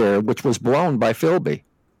Vermilion affair, which was blown by Philby.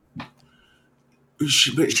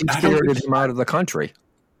 She spirited him out of the country.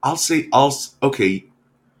 Okay.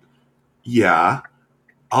 Yeah.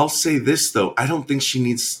 I'll say this though. I don't think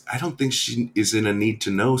she is in a need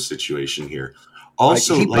to know situation here.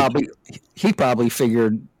 Also, he probably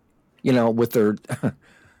figured, you know, with her,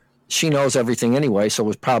 she knows everything anyway, so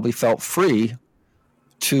was probably felt free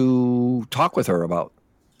to talk with her about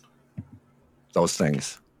those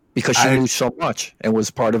things because she knew so much and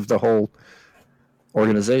was part of the whole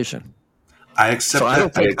organization. I accept. So I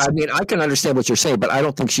don't think. I mean, I can understand what you're saying, but I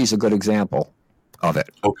don't think she's a good example of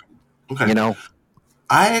it. Okay. You know,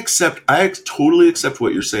 I totally accept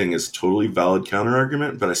what you're saying is totally valid counter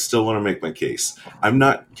argument, but I still want to make my case. I'm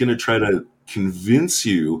not going to try to convince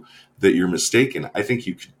you that you're mistaken. I think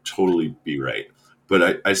you could totally be right,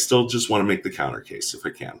 but I still just want to make the counter case if I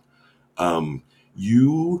can.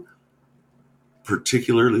 You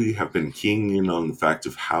particularly have been keying in on the fact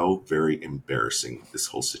of how very embarrassing this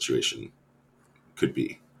whole situation could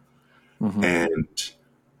be. Mm-hmm. And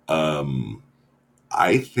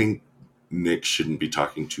I think Nick shouldn't be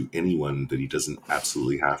talking to anyone that he doesn't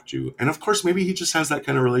absolutely have to. And of course, maybe he just has that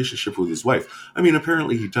kind of relationship with his wife. I mean,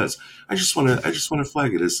 apparently he does. I just want to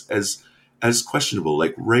flag it as questionable,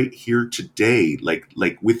 like right here today, like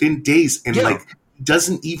within days, and like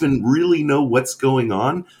doesn't even really know what's going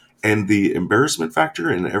on and the embarrassment factor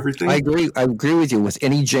and everything. I agree with you with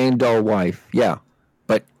any Jane Doe wife. Yeah.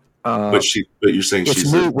 But you're saying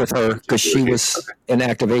it's moot with her because she was an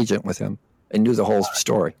active agent with him and knew the whole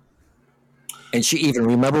story. And she even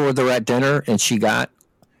remember when they were at dinner and she got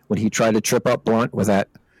when he tried to trip up Blunt with that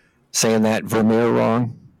saying that Vermeer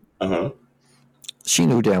wrong. Uh-huh. She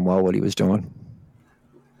knew damn well what he was doing.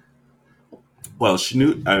 Well, she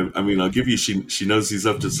knew. I mean, I'll give you. She knows he's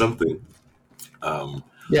up to something.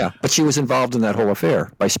 Yeah, but she was involved in that whole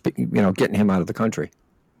affair by getting him out of the country.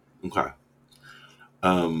 Okay.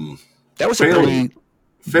 That was a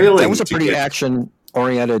pretty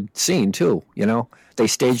action-oriented scene too. You know, they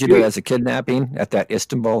staged it as a kidnapping at that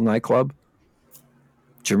Istanbul nightclub.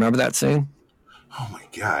 Do you remember that scene? Oh my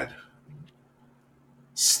God!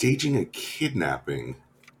 Staging a kidnapping.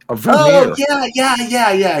 Oh yeah.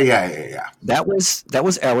 That was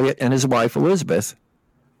Elliot and his wife Elizabeth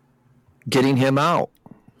getting him out.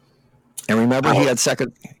 And remember, he had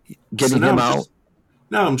getting him out.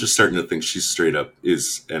 Now I'm just starting to think she straight up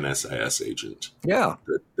is an SIS agent. Yeah.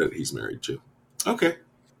 That he's married to. Okay.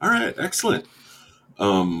 All right. Excellent.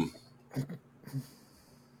 The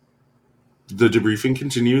debriefing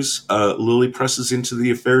continues. Lily presses into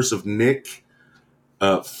the affairs of Nick,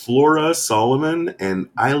 Flora Solomon, and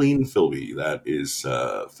Eileen Philby. That is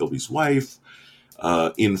Philby's wife.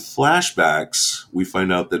 In flashbacks, we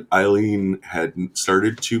find out that Eileen had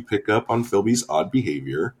started to pick up on Philby's odd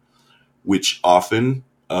behavior, which often,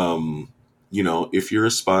 if you're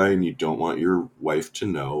a spy and you don't want your wife to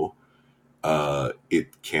know,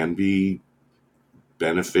 it can be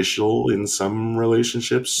beneficial in some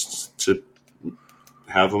relationships to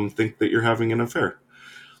have them think that you're having an affair.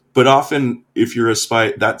 But often, if you're a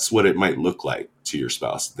spy, that's what it might look like to your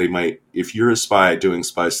spouse. They might, if you're a spy doing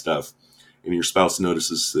spy stuff, and your spouse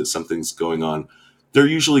notices that something's going on, they're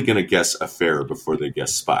usually going to guess affair before they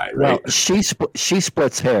guess spy, right? Well, she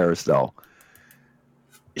splits hairs, though.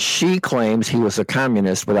 She claims he was a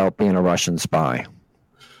communist without being a Russian spy.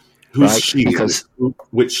 Who's she? Because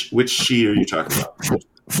which she are you talking about?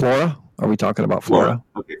 Flora? Are we talking about Flora?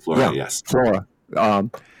 Okay, Flora, yeah, yes. Flora.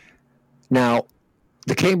 Now,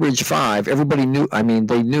 the Cambridge Five, everybody knew,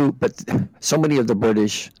 they knew, but so many of the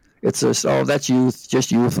British... It's just, that's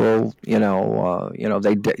just youthful,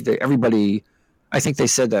 everybody, I think they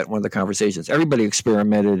said that in one of the conversations. Everybody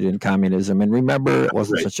experimented in communism, and remember, it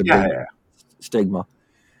wasn't such a big stigma.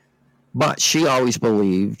 But she always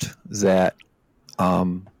believed that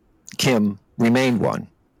Kim remained one.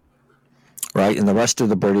 right? And the rest of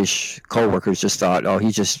the British co-workers just thought, oh,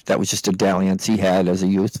 that was just a dalliance he had as a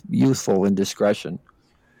youthful indiscretion.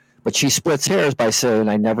 But she splits hairs by saying,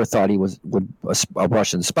 I never thought he was a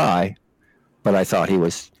Russian spy, but I thought he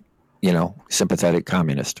was, sympathetic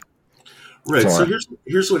communist. Right. Flora. So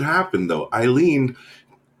here's what happened, though. Eileen,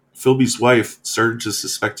 Philby's wife, started to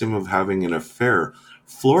suspect him of having an affair.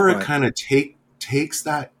 Flora Right. kind of takes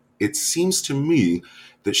that. It seems to me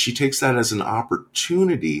that she takes that as an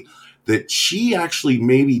opportunity that she actually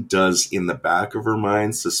maybe does in the back of her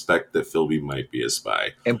mind suspect that Philby might be a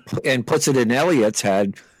spy. And puts it in Elliot's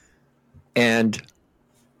head. And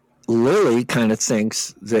Lily kind of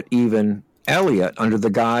thinks that even Elliot, under the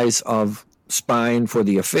guise of spying for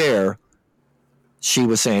the affair, she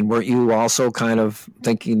was saying, weren't you also kind of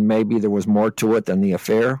thinking maybe there was more to it than the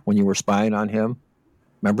affair when you were spying on him?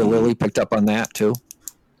 Remember, Lily picked up on that too.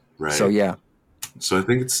 Right. So yeah, So I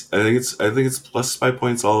think it's plus spy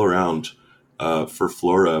points all around for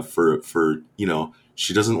Flora. For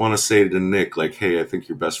she doesn't want to say to Nick like, "Hey, I think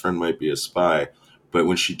your best friend might be a spy," but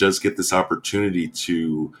when she does get this opportunity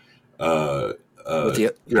to the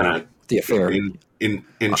affair,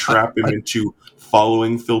 entrap him into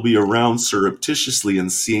following Philby around surreptitiously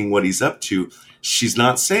and seeing what he's up to, she's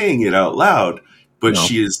not saying it out loud, but No.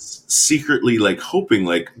 she is secretly like hoping,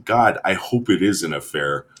 like, God, I hope it is an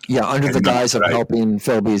affair. yeah, under the And guise of right. helping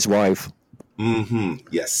Philby's wife. Mm-hmm.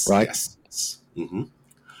 Yes. Right. Yes. Mm-hmm.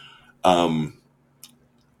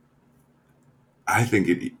 I think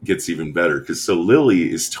it gets even better because so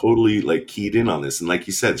Lily is totally like keyed in on this, and like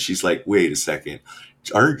you said, she's like, "Wait a second,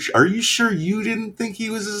 are you sure you didn't think he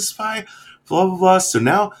was a spy?" Blah blah blah. So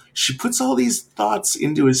now she puts all these thoughts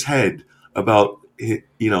into his head about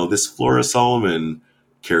this Flora Solomon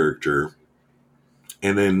character,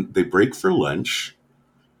 and then they break for lunch,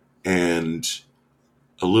 and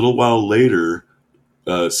a little while later,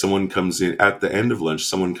 someone comes in at the end of lunch.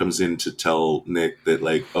 Someone comes in to tell Nick that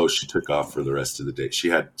like, oh, she took off for the rest of the day. She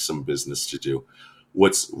had some business to do.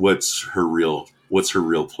 What's her real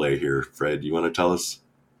play here, Fred? You want to tell us?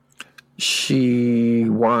 She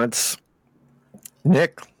wants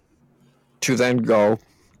Nick to then go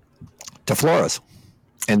to Flora's,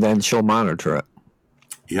 and then she'll monitor it.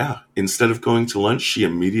 Yeah. Instead of going to lunch, she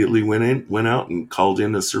immediately went out and called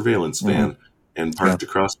in a surveillance van and parked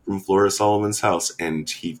across from Flora Solomon's house, and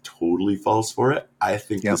he totally falls for it. I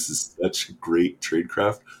think this is such great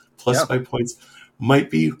tradecraft. Plus 5 points.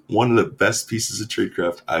 Might be one of the best pieces of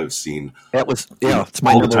tradecraft I've seen. That was it's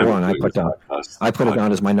my All the number time one. I doing put this down. podcast. I put it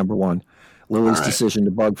down as my number one. Lily's All right. decision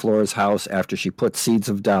to bug Flora's house after she put seeds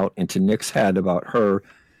of doubt into Nick's head about her,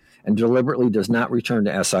 and deliberately does not return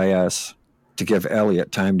to SIS to give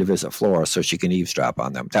Elliot time to visit Flora so she can eavesdrop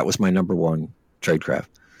on them. That was my number one tradecraft.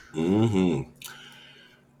 Mm-hmm.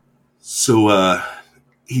 So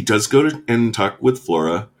he does go and talk with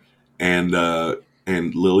Flora, and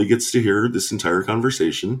Lily gets to hear this entire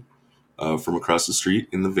conversation from across the street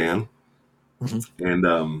in the van,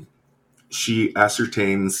 and she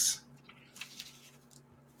ascertains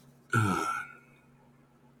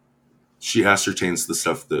the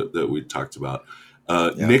stuff that we talked about.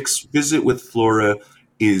 Nick's visit with Flora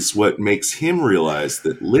is what makes him realize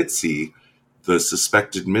that Litzy, the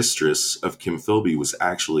suspected mistress of Kim Philby, was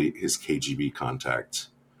actually his KGB contact.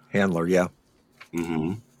 Handler, yeah.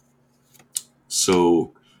 Mm-hmm.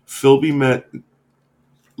 So Philby met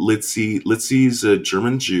Litzy. Litzy's a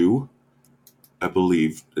German Jew, I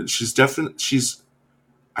believe. I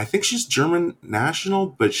think she's German national,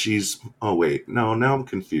 but oh wait, no, now I'm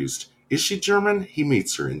confused. Is she German? He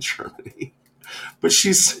meets her in Germany. But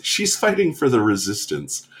she's fighting for the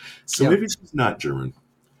resistance. So maybe she's not German.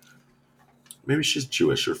 Maybe she's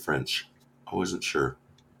Jewish or French. I wasn't sure.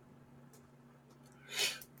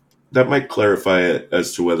 That might clarify it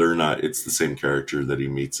as to whether or not it's the same character that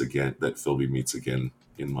Philby meets again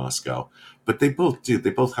in Moscow. But they both do.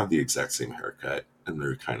 They both have the exact same haircut, and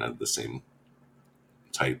they're kind of the same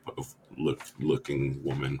type of looking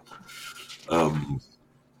woman.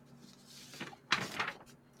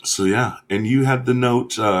 So yeah, and you had the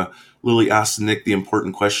note. Lily asked Nick the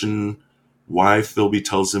important question: why Philby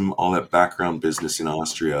tells him all that background business in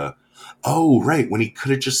Austria. Oh, right, when he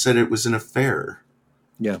could have just said it was an affair.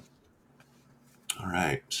 Yeah. All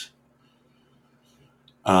right.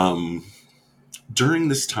 During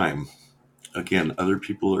this time, again, other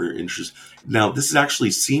people are interested. Now, this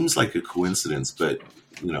actually seems like a coincidence, but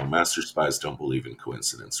master spies don't believe in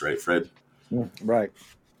coincidence, right, Fred? Right.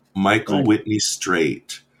 Michael Whitney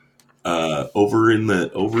Straight, over in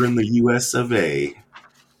the U.S. of A.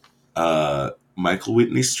 Michael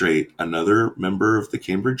Whitney Straight, another member of the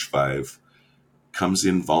Cambridge Five, comes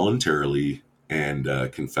in voluntarily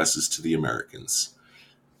and confesses to the Americans.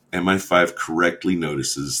 MI5 correctly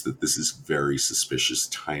notices that this is very suspicious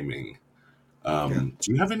timing. Do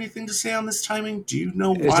you have anything to say on this timing? Do you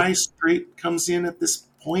know why Strait comes in at this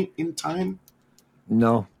point in time?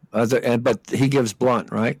 No. But he gives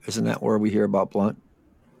Blunt, right? Isn't that where we hear about Blunt?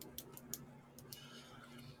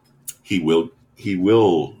 He will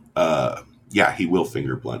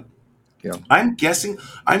finger Blunt. Yeah. I'm guessing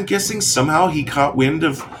somehow he caught wind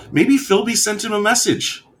of, maybe Philby sent him a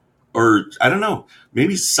message, or I don't know,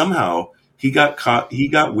 maybe somehow he got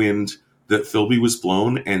wind that Philby was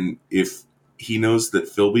blown, and if he knows that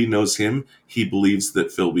Philby knows him, he believes that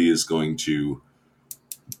Philby is going to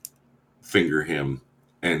finger him,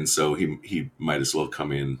 and so he might as well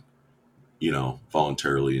come in,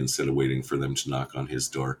 voluntarily instead of waiting for them to knock on his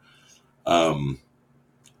door.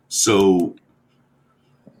 So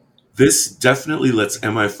this definitely lets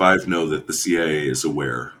MI5 know that the CIA is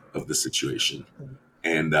aware of the situation.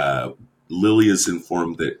 And Lily is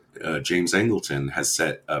informed that James Angleton has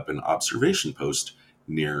set up an observation post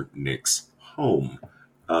near Nick's home.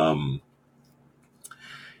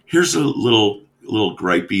 Here's a little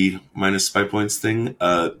gripey minus spy points thing.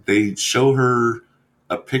 They show her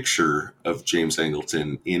a picture of James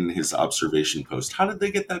Angleton in his observation post. How did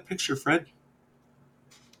they get that picture, Fred?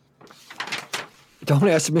 Don't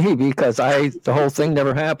ask me, because the whole thing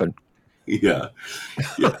never happened. Yeah.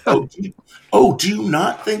 Do you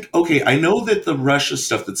not think? Okay, I know that the Russia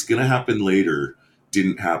stuff that's going to happen later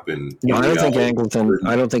didn't happen. No, I don't think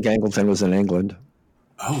Angleton was in England.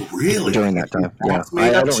 Oh, really? During that time, yeah.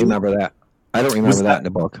 I don't remember that. I don't remember that in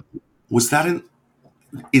the book. Was that in?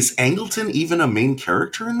 Is Angleton even a main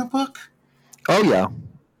character in the book? Oh yeah.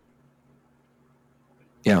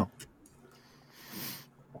 Yeah.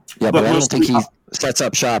 Yeah, but I don't think he sets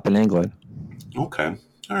up shop in England. Okay.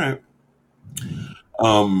 All right.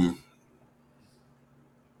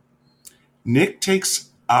 Nick takes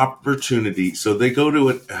opportunity. So they go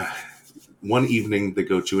to one evening, they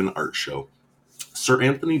go to an art show. Sir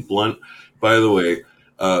Anthony Blunt, by the way,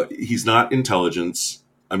 he's not intelligence.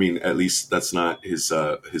 I mean, at least that's not his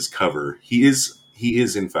cover. He is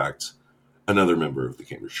in fact another member of the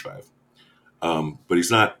Cambridge Five. But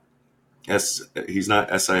he's not SIS, he's not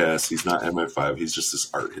MI5, he's just this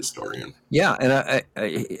art historian. Yeah, and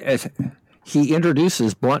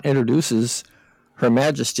Blunt introduces Her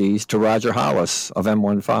Majesty's to Roger Hollis of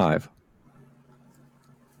M15.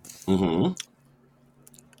 Mm-hmm.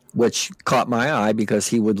 Which caught my eye because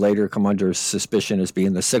he would later come under suspicion as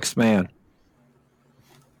being the sixth man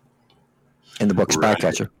in the book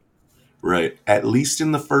Spycatcher. Right. At least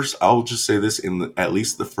in the first, I'll just say this, at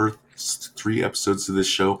least the first 3 episodes of this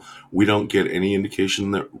show, we don't get any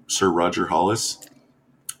indication that Sir Roger Hollis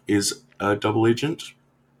is a double agent.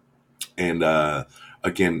 And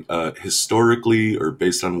again, historically, or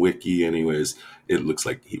based on Wiki anyways, it looks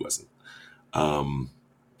like he wasn't.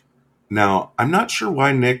 Now, I'm not sure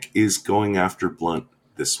why Nick is going after Blunt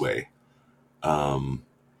this way.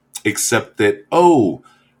 Except that,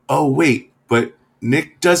 wait, but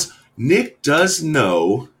Nick does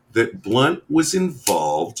know that Blunt was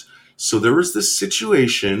involved. So there was this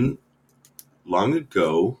situation long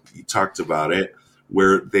ago, you talked about it,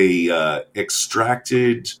 where they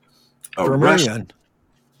extracted a Vermeer.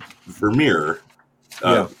 Vermeer.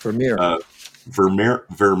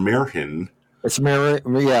 Vermeerhin. It's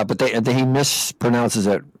yeah, but he mispronounces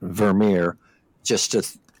it Vermeer just to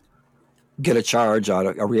get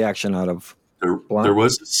a reaction out of Blunt. There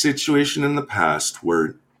was a situation in the past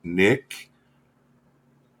where Nick,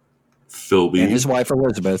 Philby, and his wife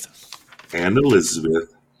Elizabeth,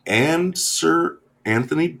 and Sir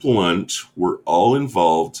Anthony Blunt were all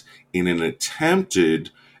involved in an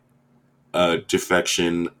attempted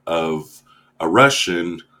defection of a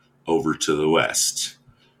Russian over to the West.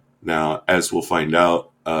 Now, as we'll find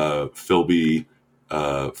out, Philby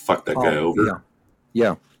fucked that guy over.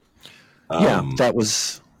 Yeah. That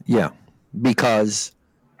was, because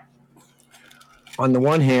on the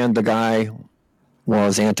one hand, the guy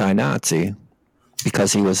was anti-Nazi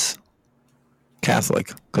because he was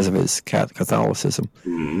Catholic, because of his Catholicism.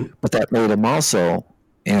 Mm-hmm. But that made him also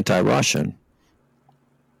anti-Russian.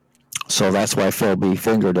 So that's why Philby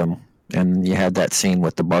fingered him. And you had that scene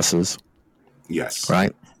with the buses. Yes.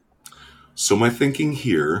 Right? So my thinking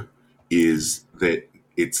here is that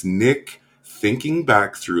it's Nick thinking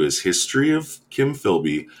back through his history of Kim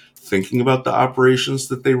Philby, thinking about the operations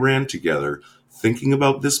that they ran together, thinking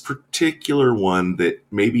about this particular one that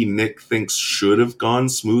maybe Nick thinks should have gone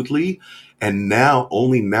smoothly. And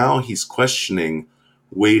only now he's questioning,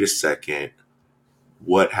 wait a second,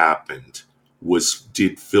 what happened?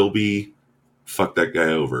 Did Philby fuck that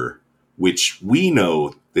guy over? which we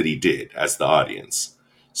know that he did as the audience.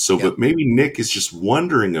 So, Yep. but maybe Nick is just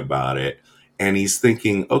wondering about it, and he's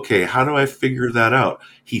thinking, okay, how do I figure that out?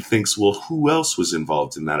 He thinks, well, who else was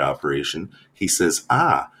involved in that operation? He says,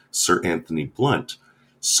 Sir Anthony Blunt.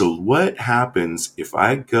 So what happens if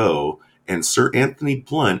I go and Sir Anthony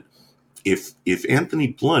Blunt, if Anthony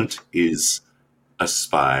Blunt is a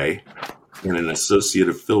spy and an associate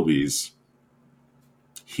of Philby's,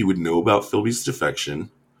 he would know about Philby's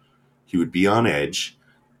defection. He would be on edge.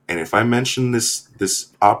 And if I mention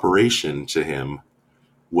this operation to him,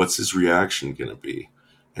 what's his reaction going to be?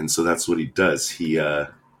 And so that's what he does. He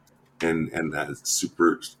and that's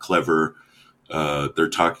super clever. They're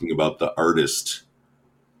talking about the artist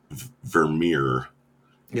Vermeer.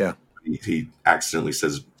 Yeah. He accidentally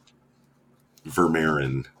says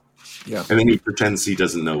Vermeeren. Yeah. And then he pretends he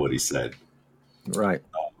doesn't know what he said. Right.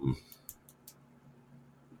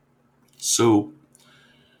 So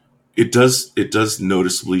it does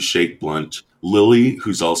noticeably shake Blunt. Lily,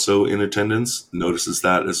 who's also in attendance, notices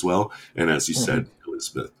that as well. And as you said,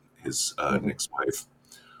 Elizabeth, his Nick's wife,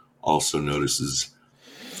 also notices.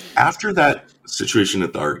 After that situation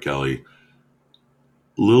at the art gallery,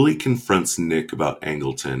 Lily confronts Nick about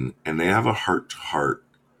Angleton, and they have a heart-to-heart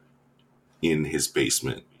in his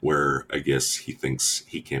basement, where I guess he thinks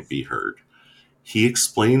he can't be heard. He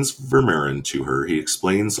explains Vermeeren to her. He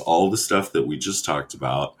explains all the stuff that we just talked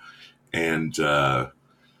about, and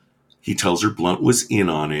he tells her Blunt was in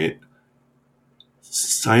on it.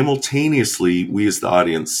 Simultaneously, we as the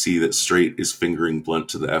audience see that Straight is fingering Blunt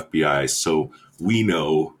to the FBI, so we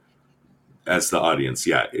know as the audience,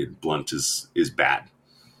 Blunt is bad.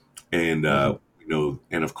 And we know,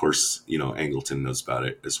 and of course, Angleton knows about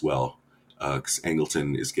it as well, because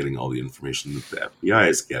Angleton is getting all the information that the FBI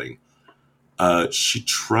is getting. She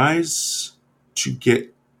tries to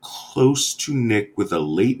get close to Nick with a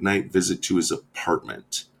late night visit to his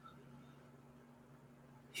apartment.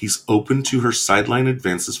 He's open to her sideline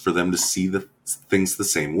advances for them to see the things the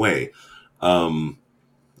same way.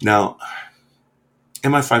 Now,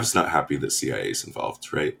 MI5's not happy that CIA is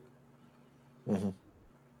involved, right? Mm-hmm.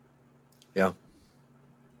 Yeah.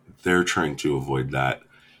 They're trying to avoid that.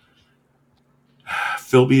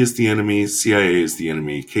 Philby is the enemy, CIA is the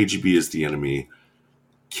enemy, KGB is the enemy.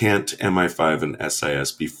 Can't MI5 and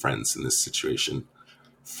SIS be friends in this situation?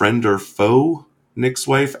 Friend or foe? Nick's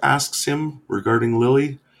wife asks him regarding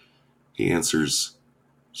Lily. He answers,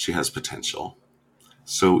 she has potential.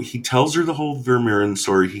 So he tells her the whole Vermeeren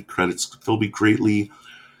story. He credits Philby greatly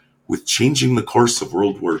with changing the course of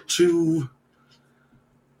World War II.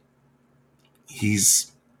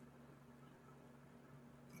 He's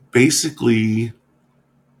basically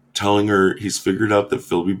telling her he's figured out that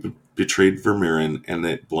Philby betrayed Vermeeren and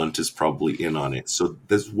that Blunt is probably in on it. So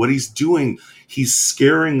that's what he's doing. He's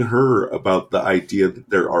scaring her about the idea that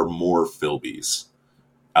there are more Philbys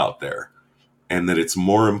out there and that it's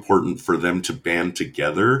more important for them to band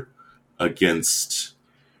together against,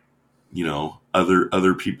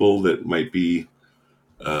 other people that might be,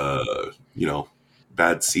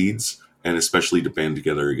 bad seeds, and especially to band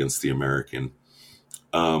together against the American.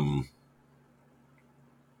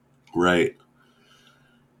 Right.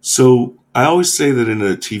 So I always say that in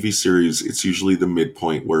a TV series, it's usually the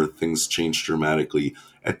midpoint where things change dramatically.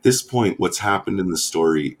 At this point, what's happened in the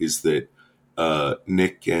story is that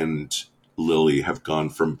Nick and Lily have gone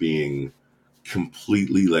from being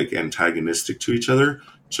completely antagonistic to each other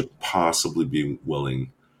to possibly being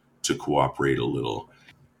willing to cooperate a little.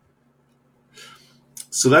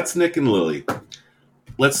 So that's Nick and Lily.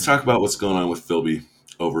 Let's talk about what's going on with Philby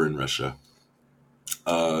over in Russia.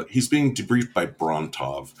 He's being debriefed by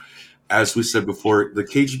Brontov. As we said before, the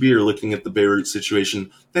KGB are looking at the Beirut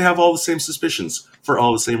situation. They have all the same suspicions for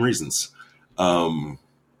all the same reasons. The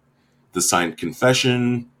signed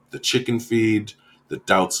confession, the chicken feed, the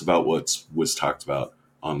doubts about what was talked about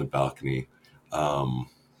on the balcony.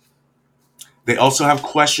 They also have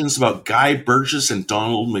questions about Guy Burgess and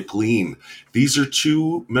Donald McLean. These are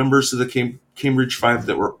two members of the Cambridge Five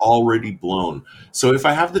that were already blown. So if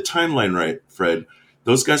I have the timeline right, Fred,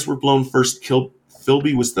 those guys were blown first.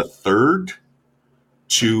 Philby was the third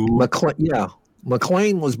to...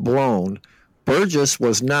 McLean was blown. Burgess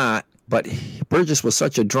was not, but Burgess was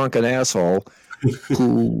such a drunken asshole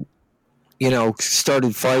who,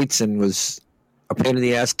 started fights and was a pain in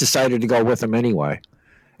the ass, decided to go with him anyway.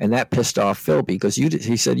 And that pissed off Philby because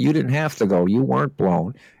he said, you didn't have to go. You weren't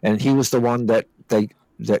blown. And he was the one that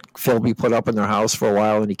Philby put up in their house for a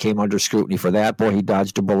while, and he came under scrutiny for that. Boy, he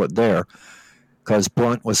dodged a bullet there because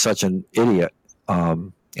Blunt was such an idiot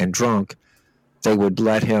and drunk. They would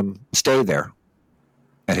let him stay there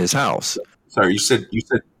at his house. Sorry, you said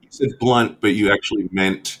said Blunt, but you actually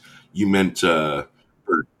meant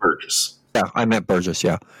Burgess. Yeah, I meant Burgess.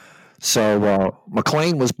 Yeah. So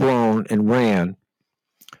McLean was blown and ran,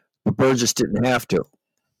 but Burgess didn't have to,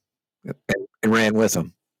 and ran with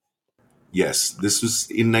him. Yes, this was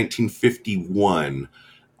in 1951.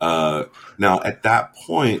 Now, at that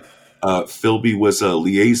point, Philby was a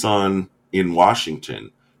liaison in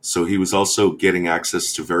Washington, so he was also getting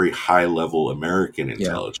access to very high-level American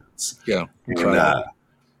intelligence. Yeah. And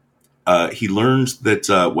he learned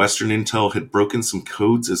that Western Intel had broken some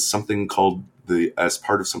codes as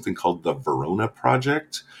part of something called the Verona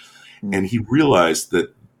Project, and he realized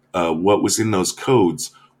that what was in those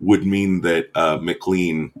codes would mean that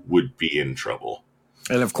McLean would be in trouble.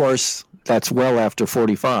 And of course, that's well after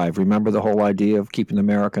 45. Remember the whole idea of keeping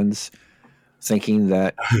Americans thinking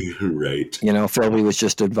that, right? Philby was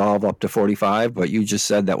just involved up to 45, but you just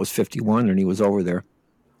said that was 51 and he was over there.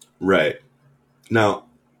 Right. Now,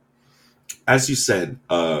 as you said,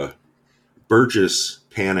 Burgess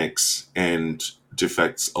panics and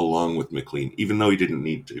defects along with McLean, even though he didn't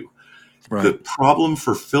need to. Right. The problem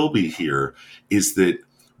for Philby here is that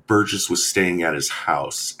Burgess was staying at his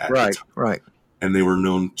house at the time. Right. And they were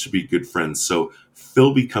known to be good friends. So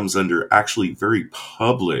Philby comes under actually very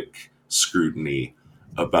public scrutiny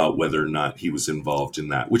about whether or not he was involved in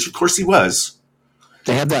that, which of course he was.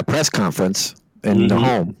 They had that press conference in the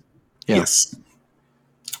home. Yeah. Yes.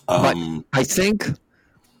 But I think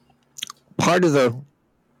part of the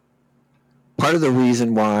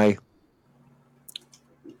reason why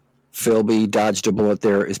Philby dodged a bullet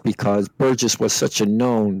there is because Burgess was such a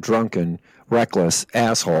known, drunken, reckless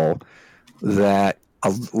asshole that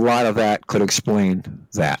a lot of that could explain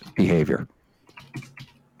that behavior.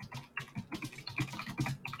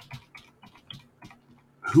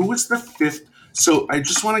 Who was the fifth? So I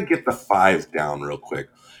just want to get the five down real quick.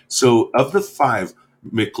 So of the five,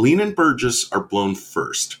 McLean and Burgess are blown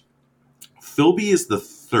first. Philby is the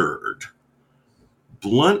third.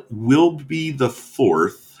 Blunt will be the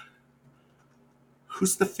fourth.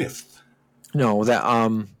 Who's the fifth? No, that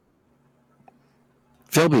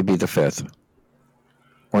Philby be the fifth.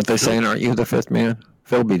 Weren't they saying, aren't you the fifth man?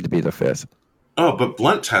 Philby to be the fifth. Oh, but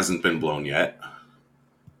Blunt hasn't been blown yet.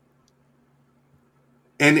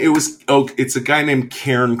 And it's a guy named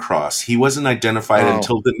Cairncross. He wasn't identified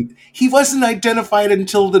until the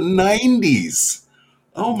 90s.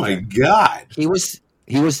 Oh my God. He was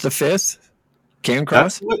the fifth?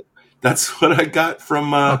 Cairncross? That's what I got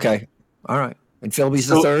from okay. All right. And Philby's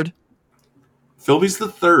the third? Philby's the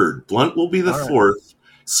third. Blunt will be the fourth.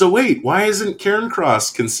 So wait, why isn't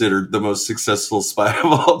Cairncross considered the most successful spy of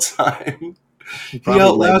all time? He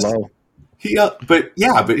outlasted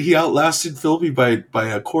Philby by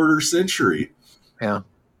a quarter century. Yeah.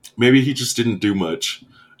 Maybe he just didn't do much.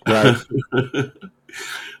 Right.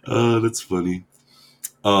 Oh, that's funny.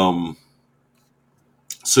 So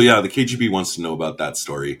yeah, the KGB wants to know about that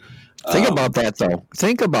story. Think about that, though.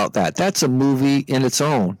 Think about that. That's a movie in its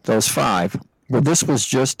own, those five. Well, this was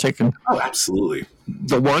just taken. Oh, absolutely.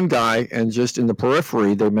 The one guy, and just in the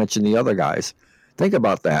periphery, they mentioned the other guys. Think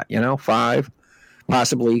about that. 5,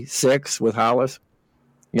 possibly 6 with Hollis.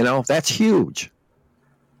 That's huge.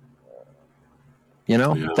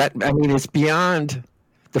 That, I mean, it's beyond.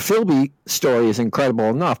 The Philby story is incredible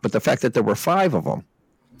enough, but the fact that there were 5 of them,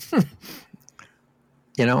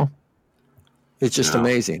 it's just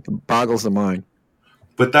amazing. It boggles the mind.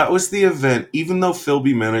 But that was the event. Even though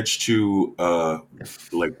Philby managed to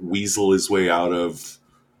weasel his way out of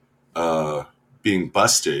being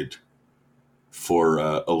busted for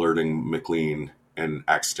alerting McLean and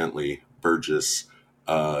accidentally Burgess,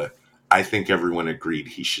 I think everyone agreed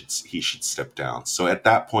he should step down. So at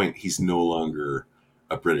that point, he's no longer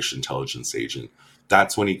a British intelligence agent.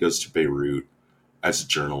 That's when he goes to Beirut as a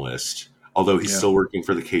journalist. Although he's still working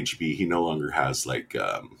for the KGB, he no longer has the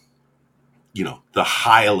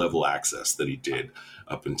high level access that he did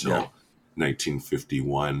up until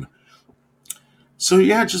 1951. So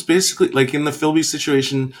yeah, just basically like in the Philby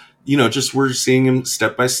situation, just we're seeing him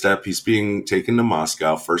step by step. He's being taken to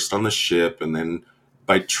Moscow, first on the ship and then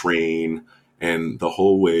by train. And the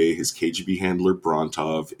whole way, his KGB handler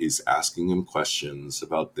Brontov is asking him questions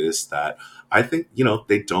about this, that. I think,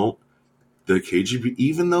 the KGB,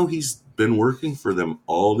 even though he's been working for them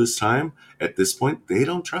all this time, at this point, they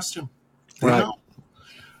don't trust him. They don't.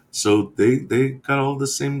 So they got all the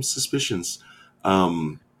same suspicions.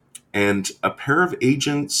 And a pair of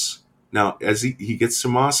agents, now, as he gets to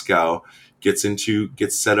Moscow, gets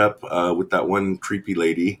set up with that one creepy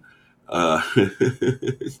lady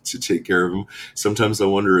to take care of him. Sometimes I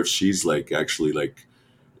wonder if she's actually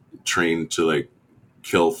trained to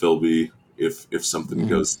kill Philby if something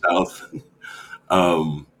goes south.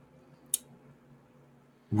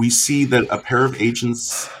 We see that a pair of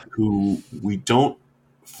agents who we don't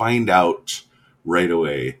find out right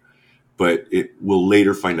away, but it will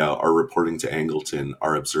later find out, are reporting to Angleton,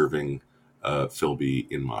 are observing Philby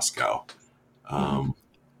in Moscow. And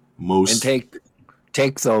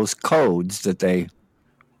take those codes that they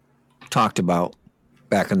talked about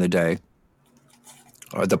back in the day,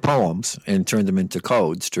 or the poems, and turn them into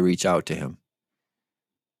codes to reach out to him.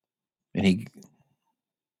 And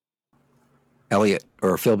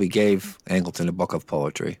Philby gave Angleton a book of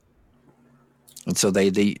poetry. And so they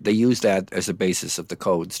use that as a basis of the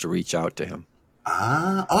codes to reach out to him.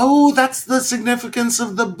 Oh, that's the significance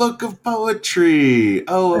of the book of poetry.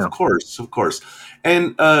 Oh, Yeah. of course.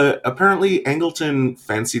 And apparently Angleton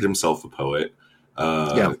fancied himself a poet.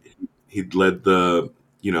 He'd led the,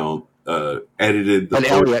 edited the But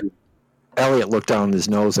poetry. Elliot looked down his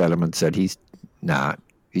nose at him and said, he's not.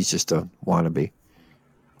 He's just a wannabe.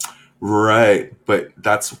 Right, but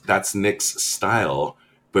that's Nick's style.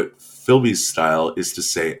 But Philby's style is to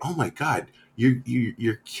say, "Oh my God,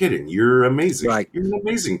 you're kidding! You're amazing! Right. You're an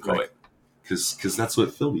amazing poet." Because that's what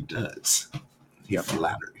Philby does.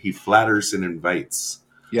 He flatters and invites.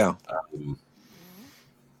 Yeah.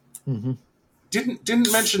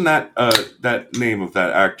 Didn't mention that that name of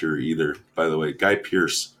that actor either. By the way, Guy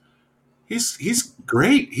Pearce. He's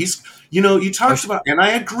great. You talked about, and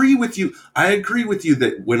I agree with you.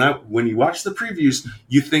 That when you watch the previews,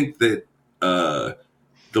 you think that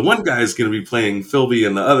the one guy is going to be playing Philby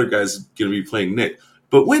and the other guy's going to be playing Nick.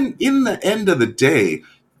 But when in the end of the day,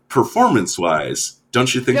 performance wise,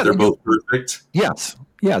 don't you think they're both perfect? Yes.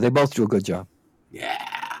 Yeah, they both do a good job. Yeah.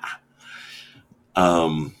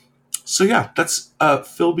 So yeah, that's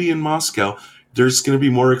Philby in Moscow. There's going to be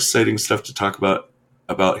more exciting stuff to talk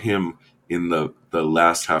about him in the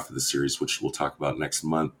last half of the series, which we'll talk about next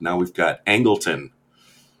month. Now we've got Angleton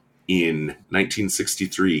in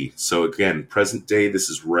 1963. So again, present day, this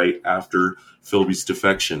is right after Philby's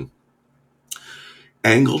defection.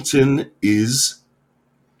 Angleton is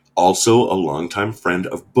also a longtime friend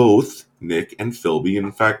of both Nick and Philby.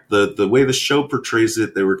 In fact, the way the show portrays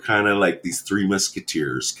it, they were kind of like these Three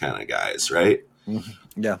Musketeers kind of guys, right?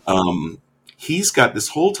 Yeah. He's got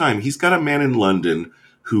a man in London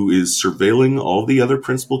who is surveilling all the other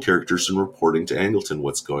principal characters and reporting to Angleton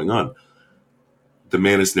what's going on. The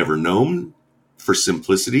man is never known. For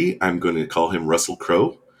simplicity, I'm going to call him Russell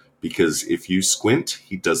Crowe, because if you squint,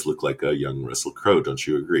 he does look like a young Russell Crowe. Don't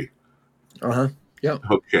you agree? Yeah.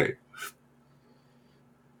 Okay.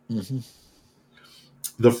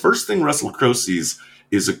 The first thing Russell Crowe sees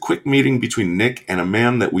is a quick meeting between Nick and a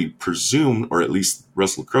man that we presume, or at least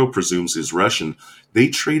Russell Crowe presumes, is Russian. They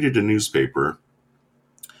traded a newspaper.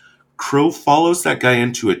 Crowe follows that guy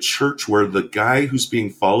into a church where the guy who's being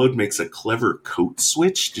followed makes a clever code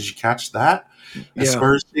switch. Did you catch that? As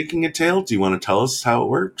far as taking a tail, do you want to tell us how it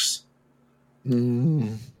works?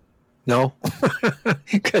 No,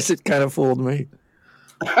 because it kind of fooled me.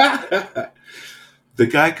 The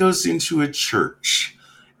guy goes into a church.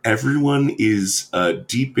 Everyone is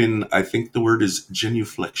deep in, I think the word is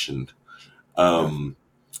genuflection.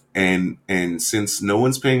 And since no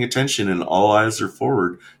one's paying attention and all eyes are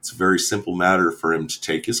forward, it's a very simple matter for him to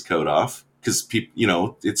take his coat off, because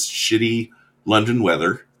it's shitty London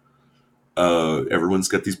weather. Everyone's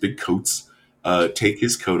got these big coats. Take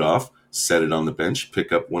his coat off, set it on the bench,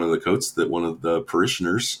 pick up one of the coats that one of the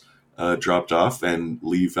parishioners dropped off, and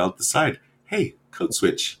leave out the side. Hey, code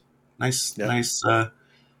switch. Nice.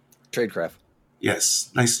 Tradecraft. Yes,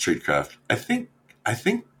 nice tradecraft. I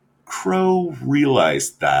think Crowe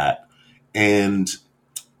realized that, and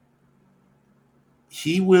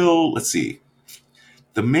he will, let's see,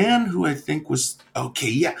 the man who I think was, okay,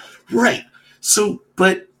 yeah, right. So,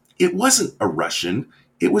 but it wasn't a Russian.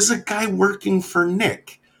 It was a guy working for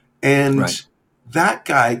Nick. And that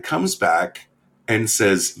guy comes back and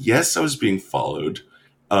says, yes, I was being followed.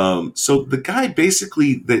 So the guy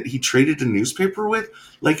basically that he traded a newspaper with,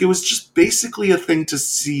 like, it was just basically a thing to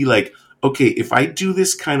see, like, okay, if I do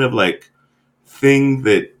this kind of like thing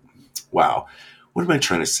that, wow, what am I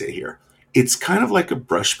trying to say here? It's kind of like a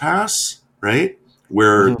brush pass, right?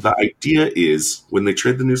 Where the idea is, when they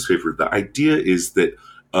trade the newspaper, the idea is that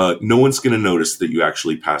no one's going to notice that you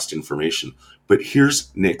actually passed information. But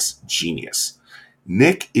here's Nick's genius.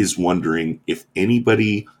 Nick is wondering if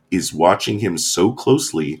anybody is watching him so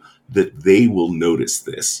closely that they will notice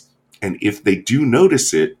this. And if they do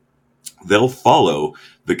notice it, they'll follow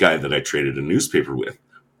the guy that I traded a newspaper with,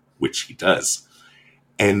 which he does.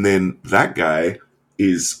 And then that guy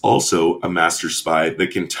is also a master spy that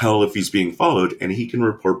can tell if he's being followed, and he can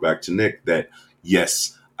report back to Nick that,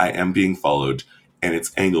 yes, I am being followed, and it's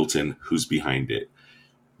Angleton who's behind it,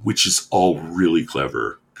 which is all really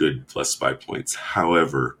clever, good plus spy points.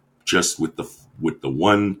 However, just with the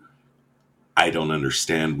one I don't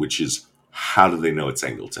understand, which is, how do they know it's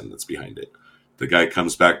Angleton that's behind it? The guy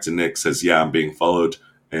comes back to Nick, says, yeah, I'm being followed,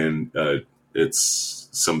 and it's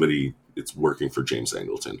somebody, it's working for James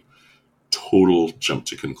Angleton. Total jump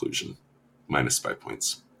to conclusion. Minus spy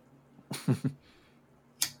points.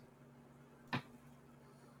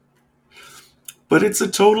 But it's a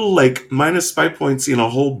total, like, minus spy points in a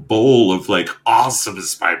whole bowl of, like, awesome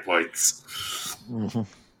spy points.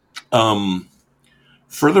 Mm-hmm.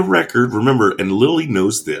 For the record, remember, and Lily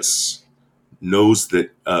knows this, knows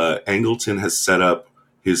that Angleton has set up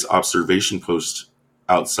his observation post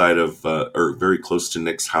outside of, or very close to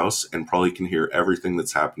Nick's house, and probably can hear everything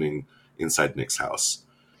that's happening inside Nick's house.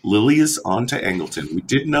 Lily is on to Angleton. We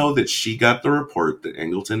did know that she got the report that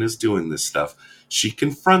Angleton is doing this stuff. She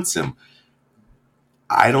confronts him.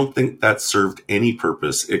 I don't think that served any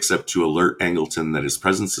purpose except to alert Angleton that his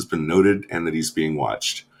presence has been noted and that he's being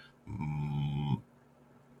watched.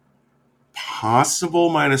 Possible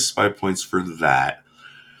minus spy points for that.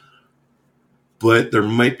 But there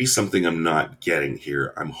might be something I'm not getting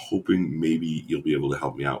here. I'm hoping maybe you'll be able to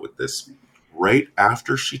help me out with this. Right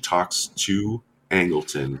after she talks to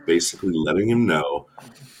Angleton, basically letting him know,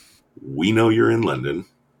 we know you're in London.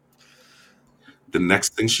 The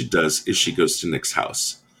next thing she does is she goes to Nick's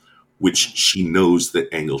house, which she knows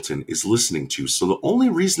that Angleton is listening to. So the only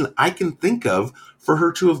reason I can think of for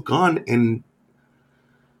her to have gone and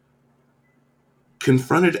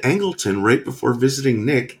confronted Angleton right before visiting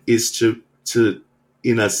Nick is to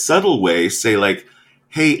in a subtle way say, like,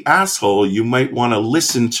 hey, asshole, you might want to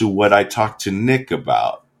listen to what I talked to Nick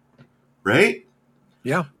about. Right?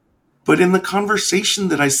 Yeah. But in the conversation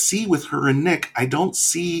that I see with her and Nick, I don't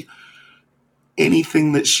see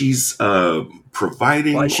anything that she's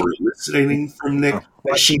providing or eliciting from Nick.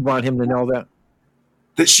 Why she'd want him to know that?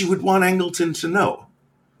 That she would want Angleton to know.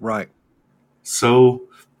 Right. So.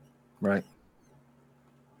 Right.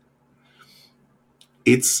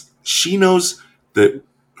 She knows that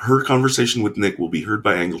her conversation with Nick will be heard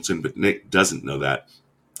by Angleton, but Nick doesn't know that.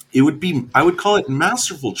 I would call it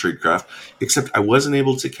masterful tradecraft, except I wasn't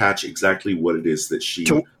able to catch exactly what it is that she...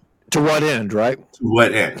 To what end, right? To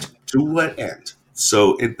what end?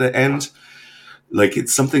 So at the end, like,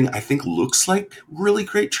 it's something I think looks like really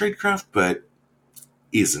great tradecraft, but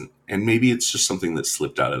isn't. And maybe it's just something that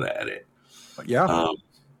slipped out of the edit. Yeah.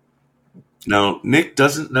 Now, Nick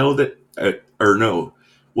doesn't know that...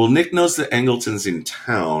 Well, Nick knows that Angleton's in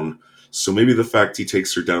town, so maybe the fact he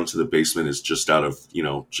takes her down to the basement is just out of,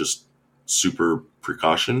 just super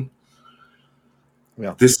precaution.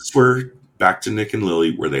 Yeah. This is where, back to Nick and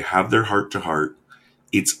Lily, where they have their heart-to-heart.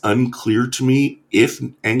 It's unclear to me if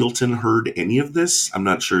Angleton heard any of this. I'm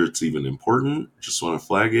not sure it's even important. Just want to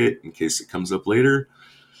flag it in case it comes up later.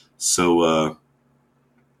 So,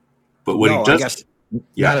 but what he does... I guess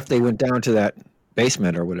not if they went down to that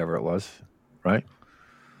basement or whatever it was, right?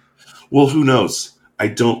 Well, who knows? I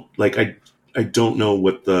don't know I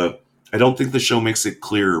don't think the show makes it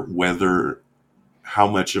clear how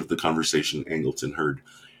much of the conversation Angleton heard.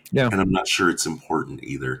 Yeah. And I'm not sure it's important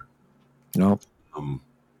either. No.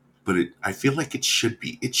 But I feel like it should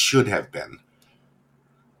be. It should have been.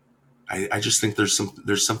 I just think there's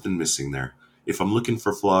something missing there. If I'm looking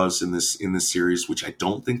for flaws in this series, which I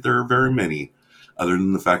don't think there are very many, other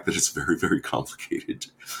than the fact that it's very, very complicated,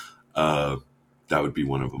 that would be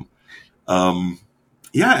one of them.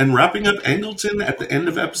 And wrapping up Angleton at the end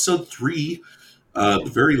of episode 3,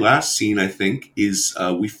 the very last scene, I think, is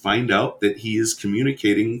we find out that he is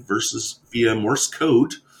communicating via Morse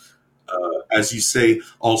code, as you say,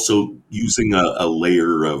 also using a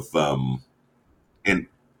layer of an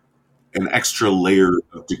extra layer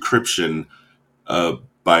of decryption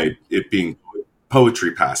by it being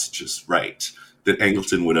poetry passages, right? That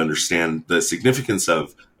Angleton would understand the significance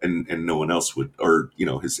of, and no one else would, or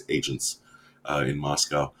his agents in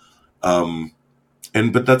Moscow.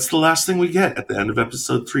 But that's the last thing we get at the end of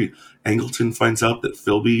episode 3. Angleton finds out that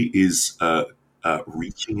Philby is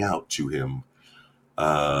reaching out to him,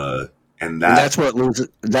 and that's where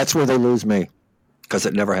they lose me, because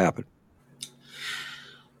it never happened.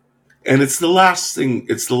 And it's the last thing.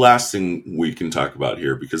 It's the last thing we can talk about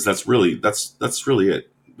here, because that's really it.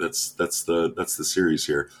 That's the series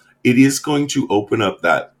here. It is going to open up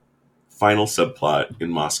that final subplot in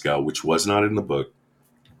Moscow, which was not in the book,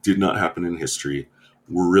 did not happen in history.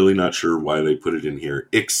 We're really not sure why they put it in here,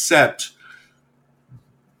 except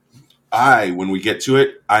when we get to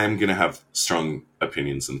it, I am going to have strong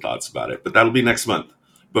opinions and thoughts about it, but that'll be next month.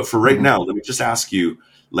 But for right now, let me just ask you,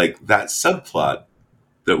 like, that subplot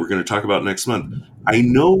that we're going to talk about next month. I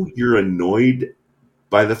know you're annoyed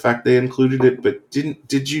by the fact they included it, but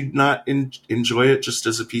did you not enjoy it just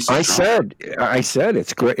as a piece of drama? I said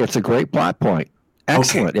it's great. It's a great plot point.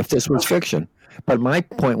 Excellent. Okay. If this was fiction, but my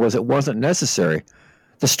point was it wasn't necessary.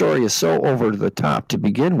 The story is so over the top to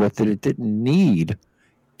begin with that it didn't need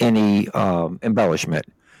any embellishment.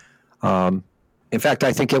 In fact,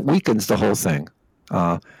 I think it weakens the whole thing.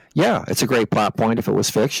 Yeah, it's a great plot point if it was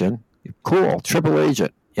fiction. Cool, triple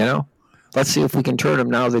agent, you know? Let's see if we can turn him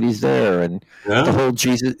now that he's there. And the whole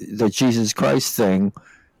Jesus Christ thing,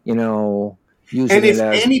 you know, using and it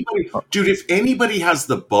as... if anybody has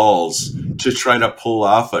the balls to try to pull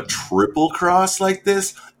off a triple cross like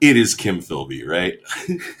this, it is Kim Philby, right?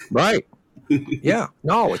 Right. Yeah.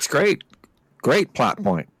 No, it's great. Great plot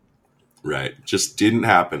point. Right. Just didn't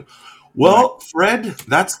happen. Well, Fred,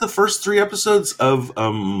 that's the first 3 episodes of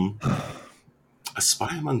A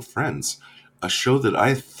Spy Among Friends, a show that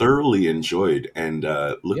I thoroughly enjoyed and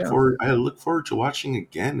look forward to watching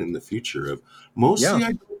again in the future.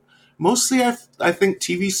 Mostly, I think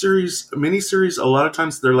TV series, miniseries. A lot of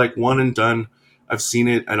times they're like one and done. I've seen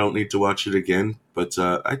it. I don't need to watch it again. But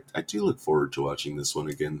I do look forward to watching this one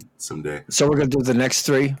again someday. So we're going to do the next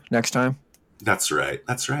 3 next time? That's right.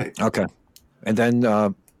 Okay. And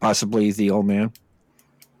then possibly The Old Man.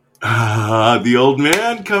 The Old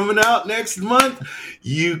Man coming out next month.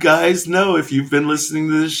 You guys know, if you've been listening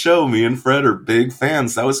to this show, me and Fred are big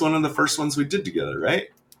fans. That was one of the first ones we did together, right?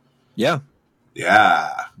 Yeah.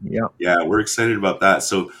 Yeah, we're excited about that.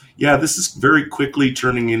 So, yeah, this is very quickly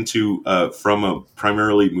turning into, from a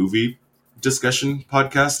primarily movie discussion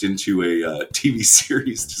podcast into a TV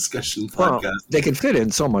series discussion podcast. Well, they can fit in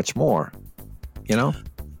so much more, you know?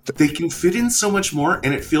 They can fit in so much more,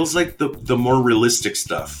 and it feels like the more realistic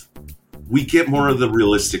stuff. We get more of the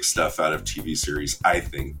realistic stuff out of TV series, I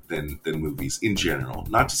think, than movies in general.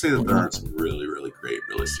 Not to say that there aren't some really, really great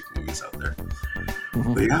realistic movies out there.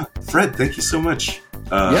 But yeah, Fred, thank you so much.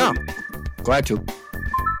 Yeah, glad to.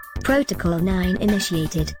 Protocol 9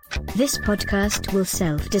 initiated. This podcast will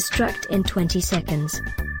self-destruct in 20 seconds.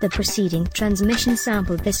 The preceding transmission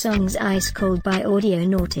sampled the songs Ice Cold by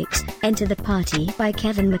Audionautics, Enter the Party by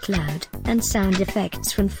Kevin MacLeod, and sound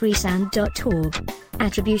effects from freesound.org.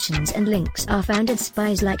 Attributions and links are found at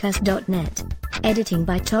spieslikeus.net. Editing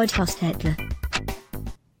by Todd Hostetler.